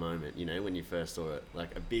is that moment, when you first saw it.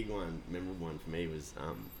 Like a big one, memorable one for me was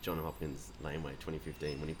John Hopkins' Laneway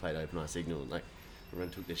 2015 when he played Open Eye Signal. Like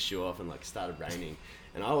everyone took their shoe off and like started raining,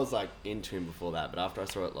 and I was like into him before that, but after I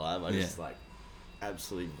saw it live, I just like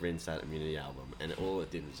absolutely rinsed that Immunity album, and all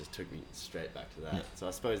it did was just took me straight back to that. So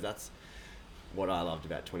I suppose that's what I loved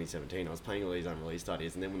about 2017. I was playing all these unreleased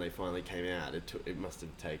ideas, and then when they finally came out, it must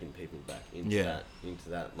have taken people back into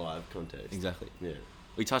that live context. Exactly. Yeah.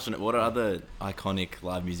 We touched on it. What are other iconic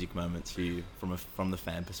live music moments for you from the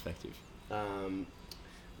fan perspective?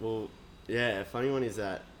 Well, yeah, a funny one is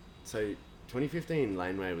that 2015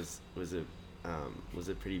 Laneway was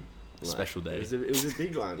a pretty special day. It was a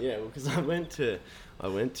big one, yeah. Because I went to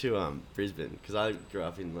Brisbane because I grew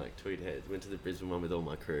up in like Tweed Heads. Went to the Brisbane one with all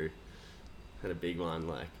my crew. Had a big one,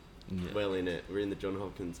 well in it. We're in the John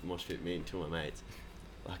Hopkins mosh pit, me and 2 of my mates,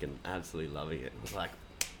 fucking absolutely loving it. I was like,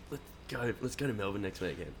 let's go to Melbourne next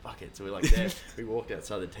weekend. Fuck it. So we're like there. We walked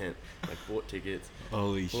outside the tent, like bought tickets,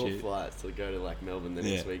 bought flights to go to like Melbourne the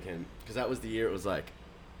next weekend, because that was the year it was like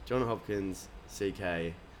John Hopkins,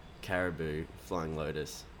 CK, Caribou, Flying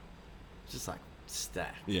Lotus, just like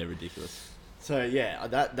stacked. Yeah, ridiculous. So yeah,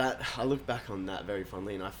 that I look back on that very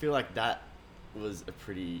fondly, and I feel like that was a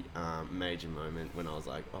pretty major moment when I was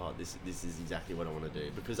like, oh, this is exactly what I want to do.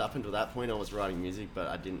 Because up until that point I was writing music, but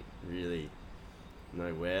I didn't really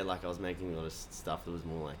know where. Like I was making a lot of stuff that was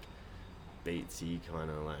more like beatsy, kind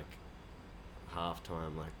of like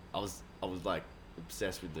halftime. Like I was like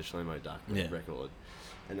obsessed with the Shlomo Duck record.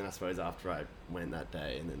 And then I suppose after I went that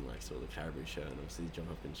day and then like saw the Caribou show and obviously the John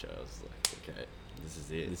Hopkins show, I was like, okay, this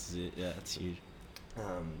is it. Yeah, it's huge.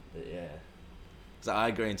 But yeah. So I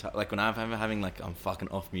agree. Like when I'm having like I'm fucking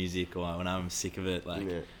off music, or when I'm sick of it, like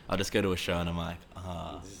I'll just go to a show and I'm like,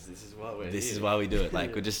 this is why we do it.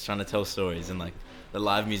 Like we're just trying to tell stories, and like the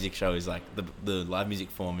live music show is like the live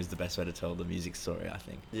music form is the best way to tell the music story, I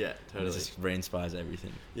think. Yeah, totally. And it just re-inspires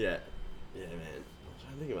everything. Yeah, man. I'm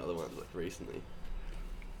trying to think of other ones like recently.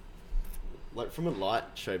 Like from a light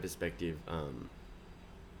show perspective,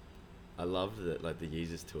 I loved the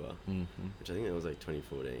Yeezus tour, which I think that was like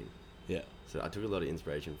 2014. Yeah. So I took a lot of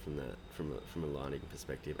inspiration from that, from a lighting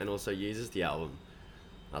perspective, and also Yeezus the album,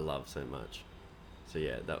 I love so much. So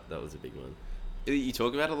yeah, that was a big one. You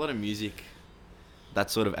talk about a lot of music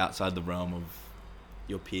that's sort of outside the realm of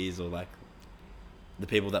your peers or like the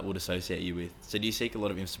people that would associate you with. So do you seek a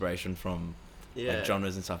lot of inspiration from like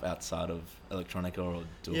genres and stuff outside of electronica or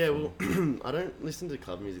well, I don't listen to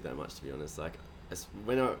club music that much, to be honest. Like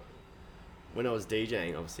when I was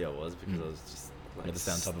DJing, obviously I was, because I was just like to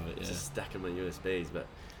stay on top of it, just stacking my USBs. But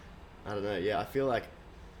I don't know. Yeah, I feel like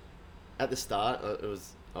at the start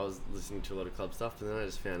I was listening to a lot of club stuff, and then I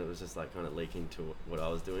just found it was just like kind of leaking to what I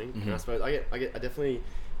was doing. And I suppose I definitely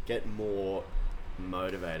get more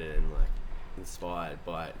motivated and like inspired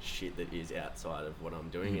by shit that is outside of what I'm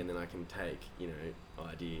doing, and then I can take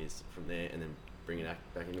ideas from there and then bring it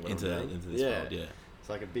back into what I'm doing. Into this world, yeah. It's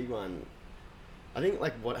like a big one. I think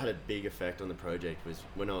like what had a big effect on the project was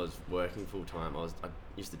when I was working full time. I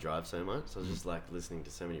used to drive so much, so I was just like listening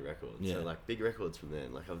to so many records. Yeah. So like big records from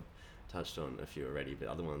then. Like I've touched on a few already, but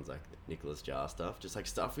other ones like Nicholas Jar stuff, just like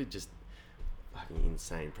stuff with just fucking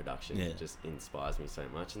insane production. It just inspires me so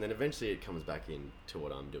much, and then eventually it comes back into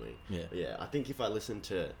what I'm doing. But yeah, I think if I listen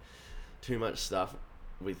to too much stuff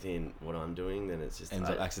within what I'm doing, then it's just ends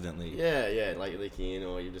up accidentally. Yeah, like leaking in,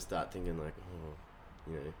 or you just start thinking like,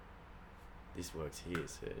 oh, this works here,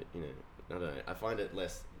 so I don't know. I find it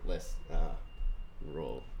less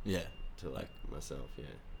raw. Yeah. To like myself,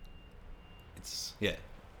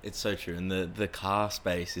 It's so true, and the car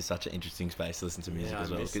space is such an interesting space to listen to music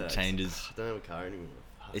as well. It changes. I don't have a car anymore.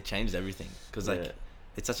 It changes everything because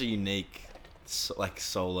it's such a unique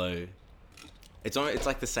solo. It's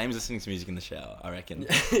like the same as listening to music in the shower, I reckon.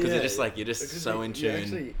 Because you're just so in tune. You're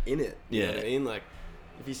actually in it. You know what I mean? Like,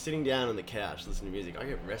 if you're sitting down on the couch listening to music, I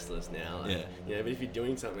get restless now. Like, but if you're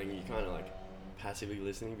doing something, you're kind of like passively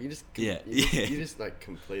listening. But you're just like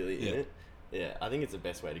completely in it. Yeah, I think it's the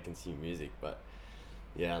best way to consume music. But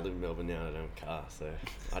yeah, I live in Melbourne now and I don't have a car, so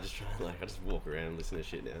I just try and I just walk around and listen to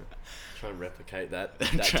shit now. Try and replicate that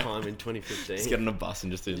time in 2015. Just get on a bus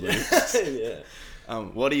and just do loops.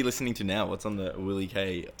 What are you listening to now? What's on the Willie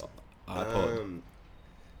K iPod? What have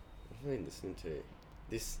I been listening to?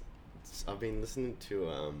 I've been listening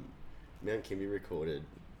to Mount Kimby recorded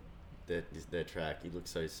their track. He looked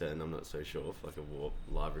so certain, I'm not so sure, for like a Warp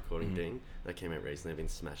live recording thing that came out recently. I've been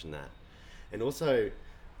smashing that, and also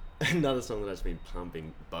another song that I've just been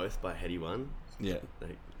pumping, Both by Heady One. Yeah.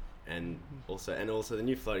 Like, and also the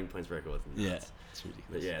new Floating Points record. Yeah, it's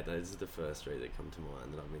ridiculous. But yeah, those are the first three that come to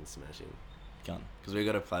mind that I've been smashing. Because we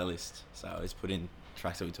got a playlist, so I always put in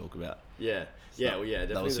tracks that we talk about. Yeah, so yeah, well, yeah,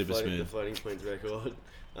 definitely that was super smooth. The Floating Points record.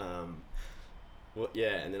 Well,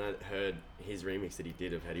 yeah, and then I heard his remix that he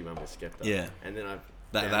did of Heady One with Skepta. Yeah, and then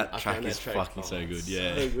that track is fucking so good.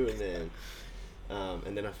 Yeah, so good, man.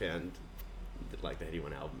 And then I found like the Heady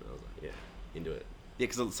One album, and I was like, yeah, into it. Yeah,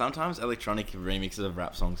 because sometimes electronic remixes of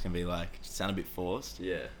rap songs can be like sound a bit forced.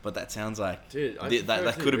 Yeah, but that sounds like dude,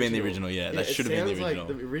 that could have been the original. Yeah, that should have been the original.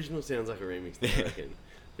 Like, the original sounds like a remix, I reckon.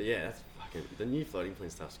 But yeah, that's fucking the new Floating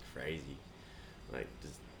Point stuff's crazy. Like,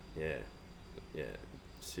 just yeah,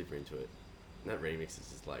 super into it. And that remix is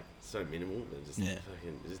just like so minimal, but just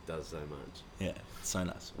fucking it just does so much. Yeah, so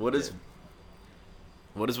nice. What does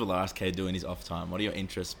Will RSK do in his off time? What are your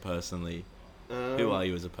interests personally? Who are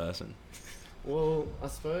you as a person? Well, I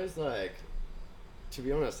suppose, like, to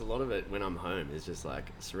be honest, a lot of it when I'm home is just like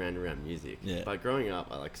surrounded around music. Yeah. But growing up,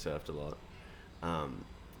 I like surfed a lot.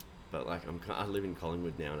 But like I live in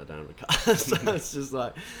Collingwood now and I don't have a car, so it's just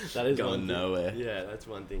like that is going nowhere. Yeah, that's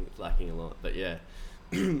one thing that's lacking a lot. But yeah,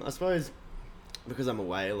 I suppose because I'm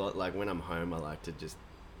away a lot, like when I'm home, I like to just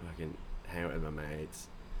fucking hang out with my mates,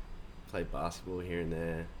 play basketball here and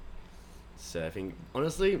there. Surfing.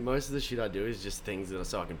 Honestly, most of the shit I do is just things that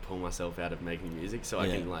so I can pull myself out of making music, so I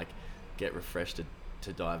can like get refreshed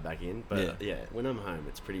to dive back in. But yeah, when I'm home,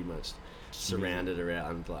 it's pretty much surrounded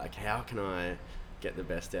around like how can I get the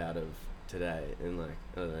best out of today, and like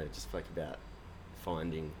I don't know, just like about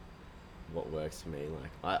finding what works for me.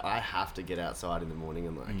 Like I have to get outside in the morning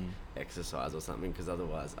and like exercise or something, because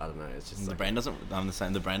otherwise I don't know. It's just the like, brain doesn't. I'm the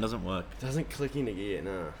same. The brain doesn't work. Doesn't click into gear,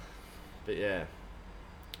 no. But yeah.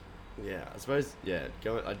 Yeah, I suppose. Yeah,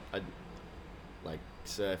 I like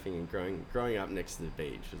surfing and growing up next to the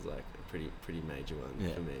beach was like a pretty major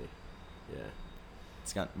one for me. Yeah,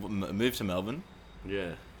 it's got move to Melbourne.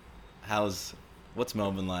 Yeah, what's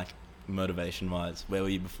Melbourne like, motivation wise? Where were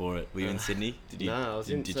you before it? Were you in Sydney? Did you? No, I was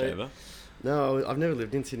in. Did you ever? No, I've never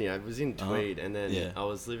lived in Sydney. I was in Tweed, and then I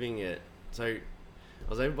was living at. So I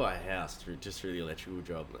was able to buy a house through the electrical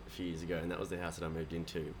job a few years ago, and that was the house that I moved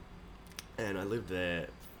into, and I lived there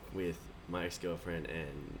with my ex-girlfriend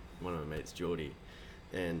and one of my mates, Geordie,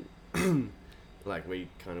 and like we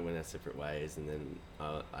kind of went our separate ways, and then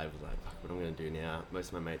I was like, fuck, what am I going to do now? Most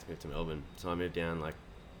of my mates moved to Melbourne, so I moved down like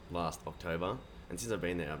last October, and since I've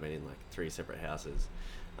been there, I've been in like 3 separate houses.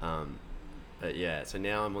 But yeah, so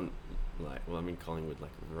now I'm on I'm in Collingwood,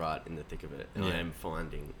 like right in the thick of it, and I am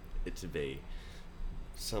finding it to be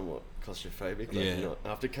somewhat claustrophobic. Like,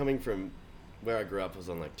 after coming from where I grew up was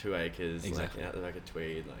on like 2 acres, exactly. Like out the back of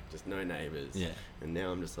Tweed, like just no neighbours. Yeah. And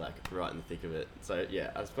now I'm just like right in the thick of it. So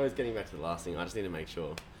yeah, I suppose getting back to the last thing, I just need to make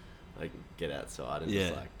sure I get outside and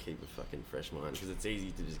just like keep a fucking fresh mind, because it's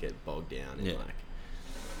easy to just get bogged down in like,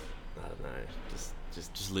 I don't know,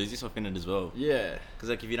 just lose yourself in it as well. Yeah. Because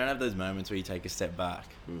like if you don't have those moments where you take a step back,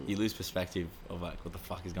 you lose perspective of like what the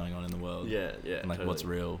fuck is going on in the world. Yeah, yeah. And like what's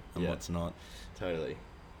real and what's not. Totally.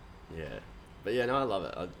 Yeah. But yeah, no, I love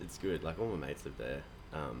it. It's good. Like all my mates live there.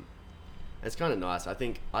 It's kind of nice. I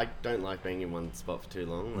think I don't like being in one spot for too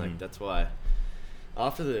long. Like that's why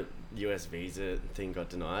after the US visa thing got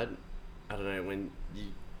denied, I don't know, when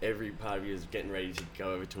every part of you is getting ready to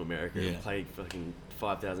go over to America and play fucking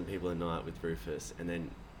 5,000 people a night with Rufus, and then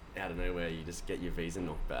out of nowhere you just get your visa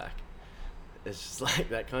knocked back. It's just like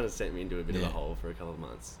that kind of sent me into a bit of a hole for a couple of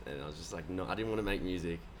months, and I was just like, no, I didn't want to make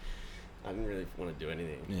music. I didn't really want to do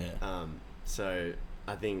anything. Yeah. So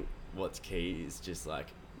I think what's key is just like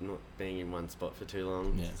not being in one spot for too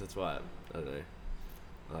long. Yeah. So that's why I don't know.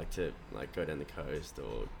 I like to like go down the coast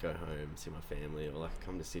or go home, see my family, or like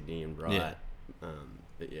come to Sydney and write. Yeah.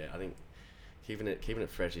 But yeah, I think keeping it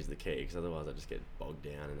fresh is the key, because otherwise I just get bogged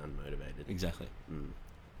down and unmotivated. Exactly.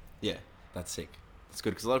 Yeah, that's sick. It's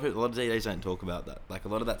good because a lot of DJs don't talk about that. Like a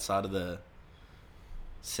lot of that side of the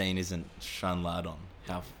scene isn't shone light on.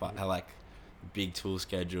 How like big tour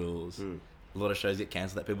schedules, a lot of shows get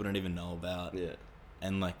cancelled that people don't even know about. Yeah.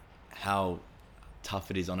 And like how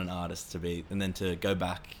tough it is on an artist to be, and then to go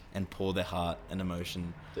back and pour their heart and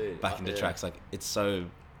emotion back into tracks. Like it's so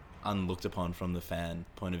unlooked upon from the fan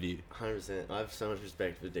point of view. 100%. I have so much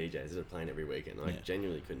respect for DJs that are playing every weekend. I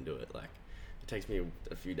genuinely couldn't do it. Like it takes me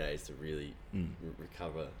a few days to really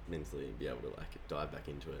recover mentally and be able to like dive back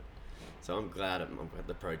into it. So I'm glad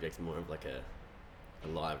the project's more of like a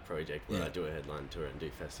live project where I do a headline tour and do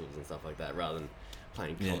festivals and stuff like that, rather than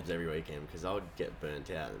playing clubs every weekend, because I would get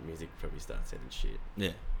burnt out and music probably starts sounding shit.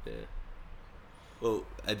 Yeah. Yeah. Well,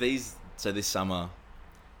 are these, so this summer,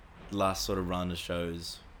 last sort of run of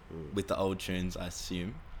shows with the old tunes, I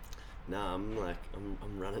assume? Nah, I'm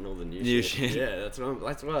running all the new shit. Yeah, that's what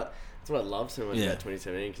I love so much about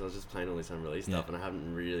 2017, because I was just playing all this unreleased stuff, and I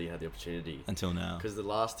haven't really had the opportunity until now. Because the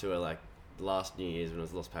last tour, like the last New Year's when it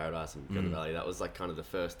was Lost Paradise and Gun the Valley, that was like kind of the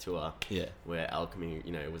first tour where Alchemy,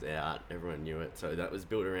 you know, was out, everyone knew it, so that was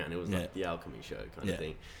built around. It was like the Alchemy show kind of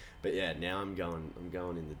thing. But yeah, now I'm going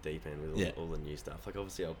in the deep end with all the new stuff. Like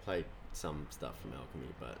obviously I'll play some stuff from Alchemy,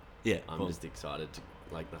 but I'm just excited to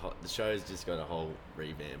like the show's just got a whole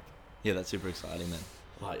revamp. Yeah, that's super exciting, man.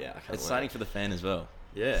 Oh yeah, I can't it's exciting for the fan as well.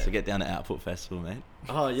 Yeah. So get down to Output Festival, mate.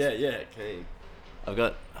 Oh yeah, keen.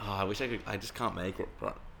 I wish I could. I just can't make it,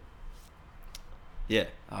 but yeah,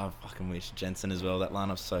 I fucking wish. Jensen as well. That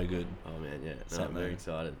lineup's so good. Oh man, yeah. No, I'm very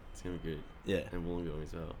excited. It's gonna be good. Yeah. And Wollongong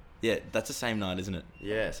as well. Yeah, that's the same night, isn't it?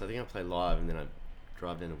 Yeah, so I think I play live and then I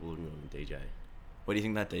drive down to Wollongong and DJ. What do you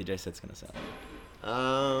think that DJ set's gonna sound like?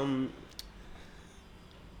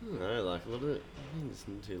 I don't know, like a lot of it I've been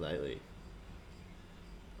listening to lately.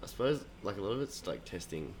 I suppose like a lot of it's like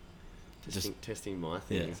testing my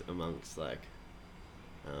things amongst like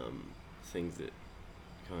things that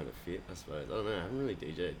kind of fit, I suppose. I don't know, I haven't really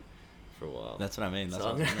DJ'd for a while. That's what I mean. That's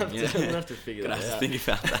so what I'm gonna have to figure that out. Gotta think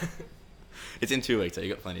about that. It's in 2 weeks, so you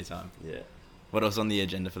got plenty of time. Yeah. What else on the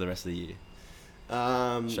agenda for the rest of the year?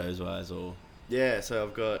 Shows wise or? Yeah, so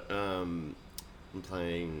I've got I'm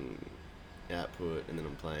playing Output, and then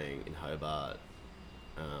I'm playing in Hobart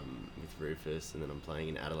with Rufus, and then I'm playing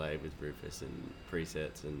in Adelaide with Rufus and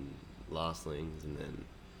Presets and Lastlings, and then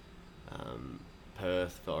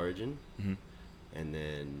Perth for Origin, and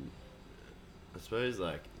then I suppose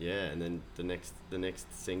and then the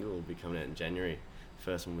next single will be coming out in January,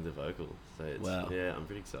 first one with a vocal. So it's, I'm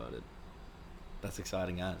pretty excited. That's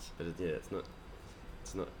exciting as. But it's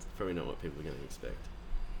not probably not what people are going to expect.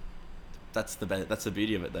 That's the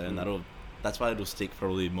beauty of it though, and that's why it'll stick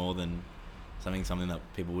probably more than something that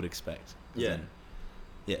people would expect. Yeah.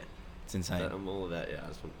 It's insane. But I'm all about I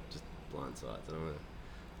just want just blind sides. I don't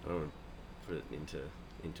want to put it into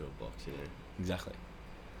a box, you know. Exactly.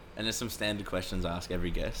 And there's some standard questions I ask every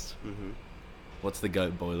guest. Mm-hmm. What's the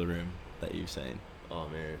GOAT boiler room that you've seen? Oh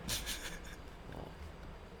man.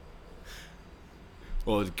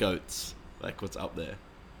 Or goats, like what's up there?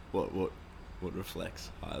 What reflects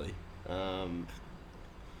highly?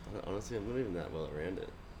 Honestly, I'm not even that well around it.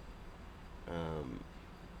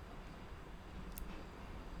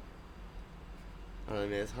 I don't know,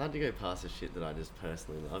 man, it's hard to go past the shit that I just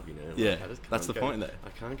personally love, you know? Like, Yeah, I just that's the point though. I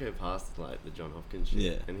can't go past, like, the John Hopkins shit.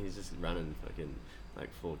 Yeah. And he's just running fucking, like,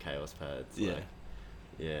 4 Chaos pads. Yeah. Like,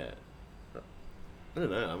 yeah. I don't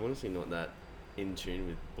know, I'm honestly not that in tune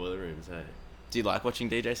with boiler rooms, hey? Do you like watching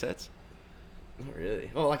DJ sets? Not really.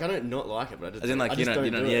 Oh, like I don't not like it, but I just. As in, like, you don't.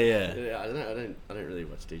 Yeah. I don't really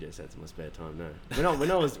watch DJ sets in my spare time. No. When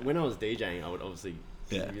I was DJing, I would obviously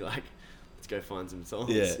be like, let's go find some songs.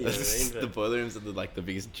 Yeah. You know what I mean? But, the boiler rooms are the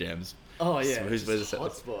biggest gems. Oh yeah. So where's the set?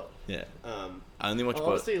 Hotspot. Yeah. I only watch.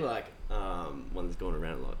 Obviously, like one that's going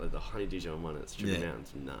around a lot, like the Honey Dijon one at Stripping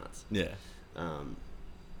Mountains, nuts. Yeah.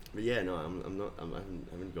 But yeah, no, I'm not. I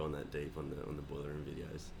haven't gone that deep on the boiler room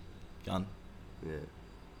videos. Gun. Yeah.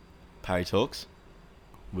 Parry Talks.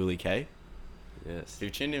 Willie K. Yes. If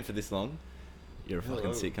you've tuned in for this long, you're a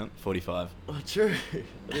fucking sick cunt. 45. Oh, true.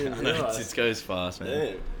 I know, it just goes fast, man.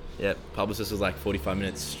 Damn. Yeah, publicist was like 45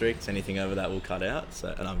 minutes strict. Anything over that will cut out.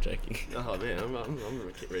 So, and I'm joking. Oh man,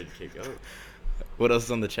 I'm ready to keep going. What else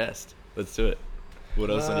is on the chest? Let's do it. What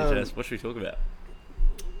else on your chest? What should we talk about?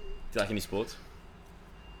 Do you like any sports?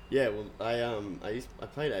 Yeah, well, I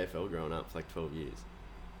played AFL growing up for like 12 years.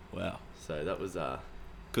 Wow. So that was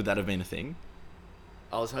Could that have been a thing?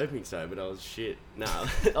 I was hoping so, but I was shit. Nah,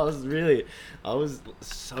 I was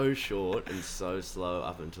so short and so slow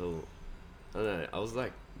up until, I don't know, I was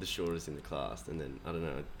like the shortest in the class, and then, I don't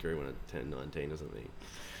know, I grew when I turned 19 or something.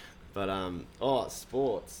 But,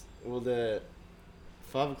 sports. Well, the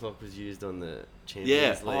 5 o'clock was used on the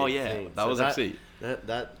Champions League thing. That was actually...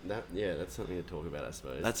 that's something to talk about, I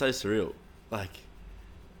suppose. That's so surreal. Like...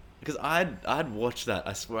 Because I'd watched that.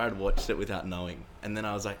 I swear I'd watched it without knowing. And then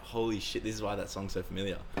I was like, holy shit, this is why that song's so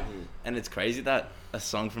familiar. Mm. And it's crazy that a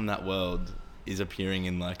song from that world is appearing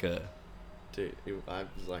in like a... Dude, I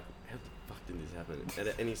was like, how the fuck did this happen?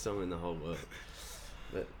 At any song in the whole world.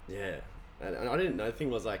 But, yeah. And I didn't know. The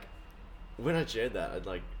thing was, like, when I shared that,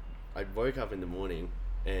 I woke up in the morning,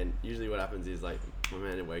 and usually what happens is, like, my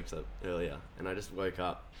man wakes up earlier, and I just woke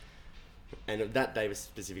up, And that day was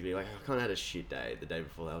specifically, like, I kind of had a shit day the day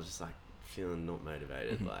before. I was just, like, feeling not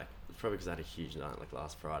motivated. Like, probably because I had a huge night, like,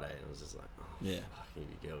 last Friday. And I was just like, oh, fuck, here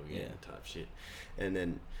we go again, type shit. And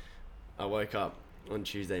then I woke up on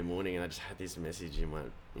Tuesday morning and I just had this message in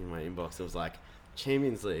my inbox. It was like,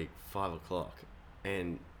 Champions League, 5 o'clock.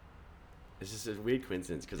 And it's just a weird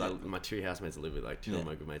coincidence because my two housemates live with, like, two of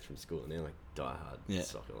my good mates from school, and they're, like, diehard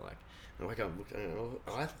soccer, like. And I wake up,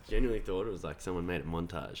 I genuinely thought it was like someone made a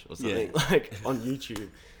montage or something, like on YouTube,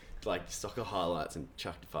 like soccer highlights and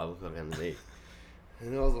chucked 5 o'clock underneath.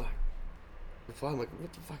 And I was like, I'm like,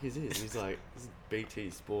 what the fuck is this? And he's like, this is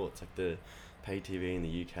BT Sports, like the pay TV in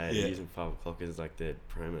the UK. They're using 5 o'clock as like their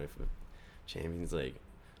promo for Champions League.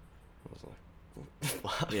 I was like, what the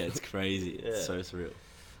fuck? Yeah, it's crazy. It's so surreal.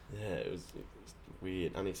 Yeah, it was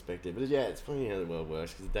weird, unexpected. But yeah, it's funny how the world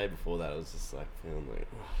works, because the day before that I was just like feeling like,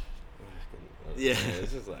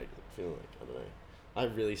 it's just like feeling like, I don't know. I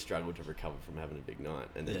really struggled to recover from having a big night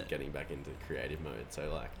and then getting back into creative mode.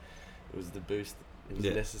 So like, it was the boost. It was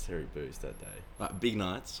a necessary boost that day. Like big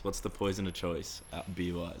nights. What's the poison of choice,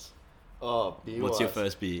 beer wise? Oh, beer. What's your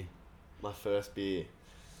first beer? My first beer.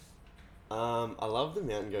 I love the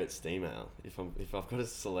Mountain Goat Steam Ale. If I've got a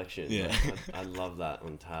selection, I love that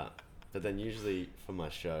on tap. But then usually for my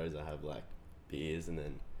shows, I have like beers and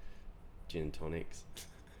then gin and tonics.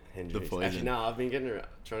 Hendrix. The poison. Actually, no, I've been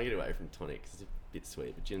trying to get away from tonics. It's a bit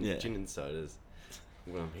sweet, but gin and sodas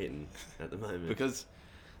what I'm hitting at the moment. Because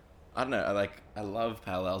I don't know, I love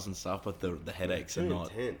pale ales and stuff, but the headaches are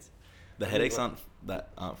not intense. The headaches aren't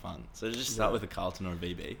fun. So just start with a Carlton or a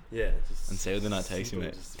VB. Yeah, and see where the night takes you,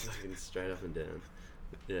 mate. Just fucking straight up and down.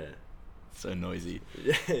 Yeah. So noisy.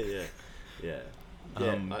 Yeah.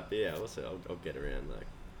 Also, I'll get around. Like,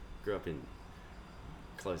 grew up in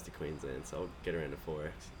close to Queensland, so I'll get around to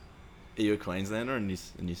 4X. Are you a Queenslander or a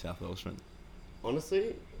New South Welshman?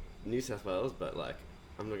 Honestly, New South Wales, but like,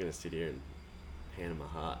 I'm not gonna sit here and hand on my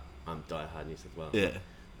heart, I'm diehard New South Wales. Yeah.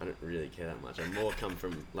 I don't really care that much. I'm more come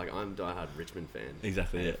from, like, I'm diehard Richmond fan.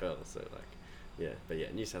 Exactly. AFL, so like, but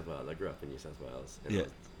New South Wales. I grew up in New South Wales, and I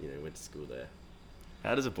was, went to school there.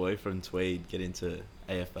 How does a boy from Tweed get into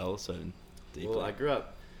AFL so deeply? Well,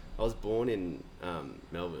 I was born in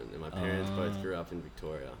Melbourne, and my parents both grew up in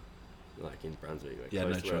Victoria, like in Brunswick. Like no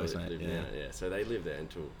close to choice, where I live mate. now. Yeah, so they lived there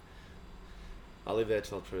until I lived there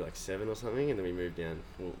till I was probably like 7 or something, and then we moved down.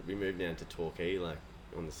 Well, we moved down to Torquay, like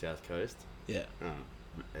on the south coast. Yeah.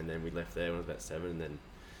 And then we left there when I was about 7, and then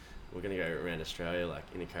we're gonna go around Australia like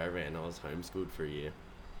in a caravan. I was homeschooled for a year,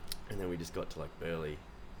 and then we just got to like Burleigh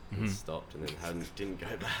and stopped, and then didn't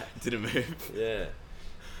go back. Didn't move.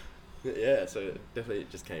 Yeah, so definitely it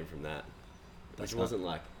just came from that. Which wasn't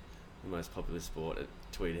like the most popular sport at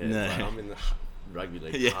Tweed Head. No. Like, I'm in the rugby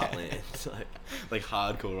league heartland. like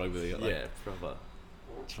hardcore rugby league. Like, proper.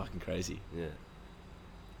 It's fucking crazy.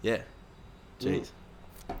 Yeah. Jeez.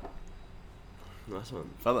 Nice one.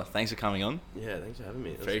 Fella, thanks for coming on. Yeah, thanks for having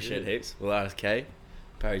me. Appreciate heaps. Well, RSK,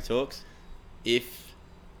 Parry Talks. If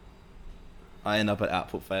I end up at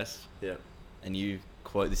Output Fest and you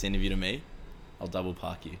quote this interview to me, I'll double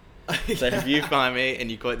park you. So if you find me and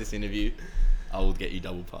you quote this interview, I will get you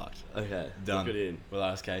double parked. Okay. Done. Book it in. Well,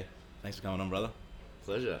 RSK, thanks for coming on, brother.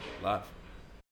 Pleasure. Live.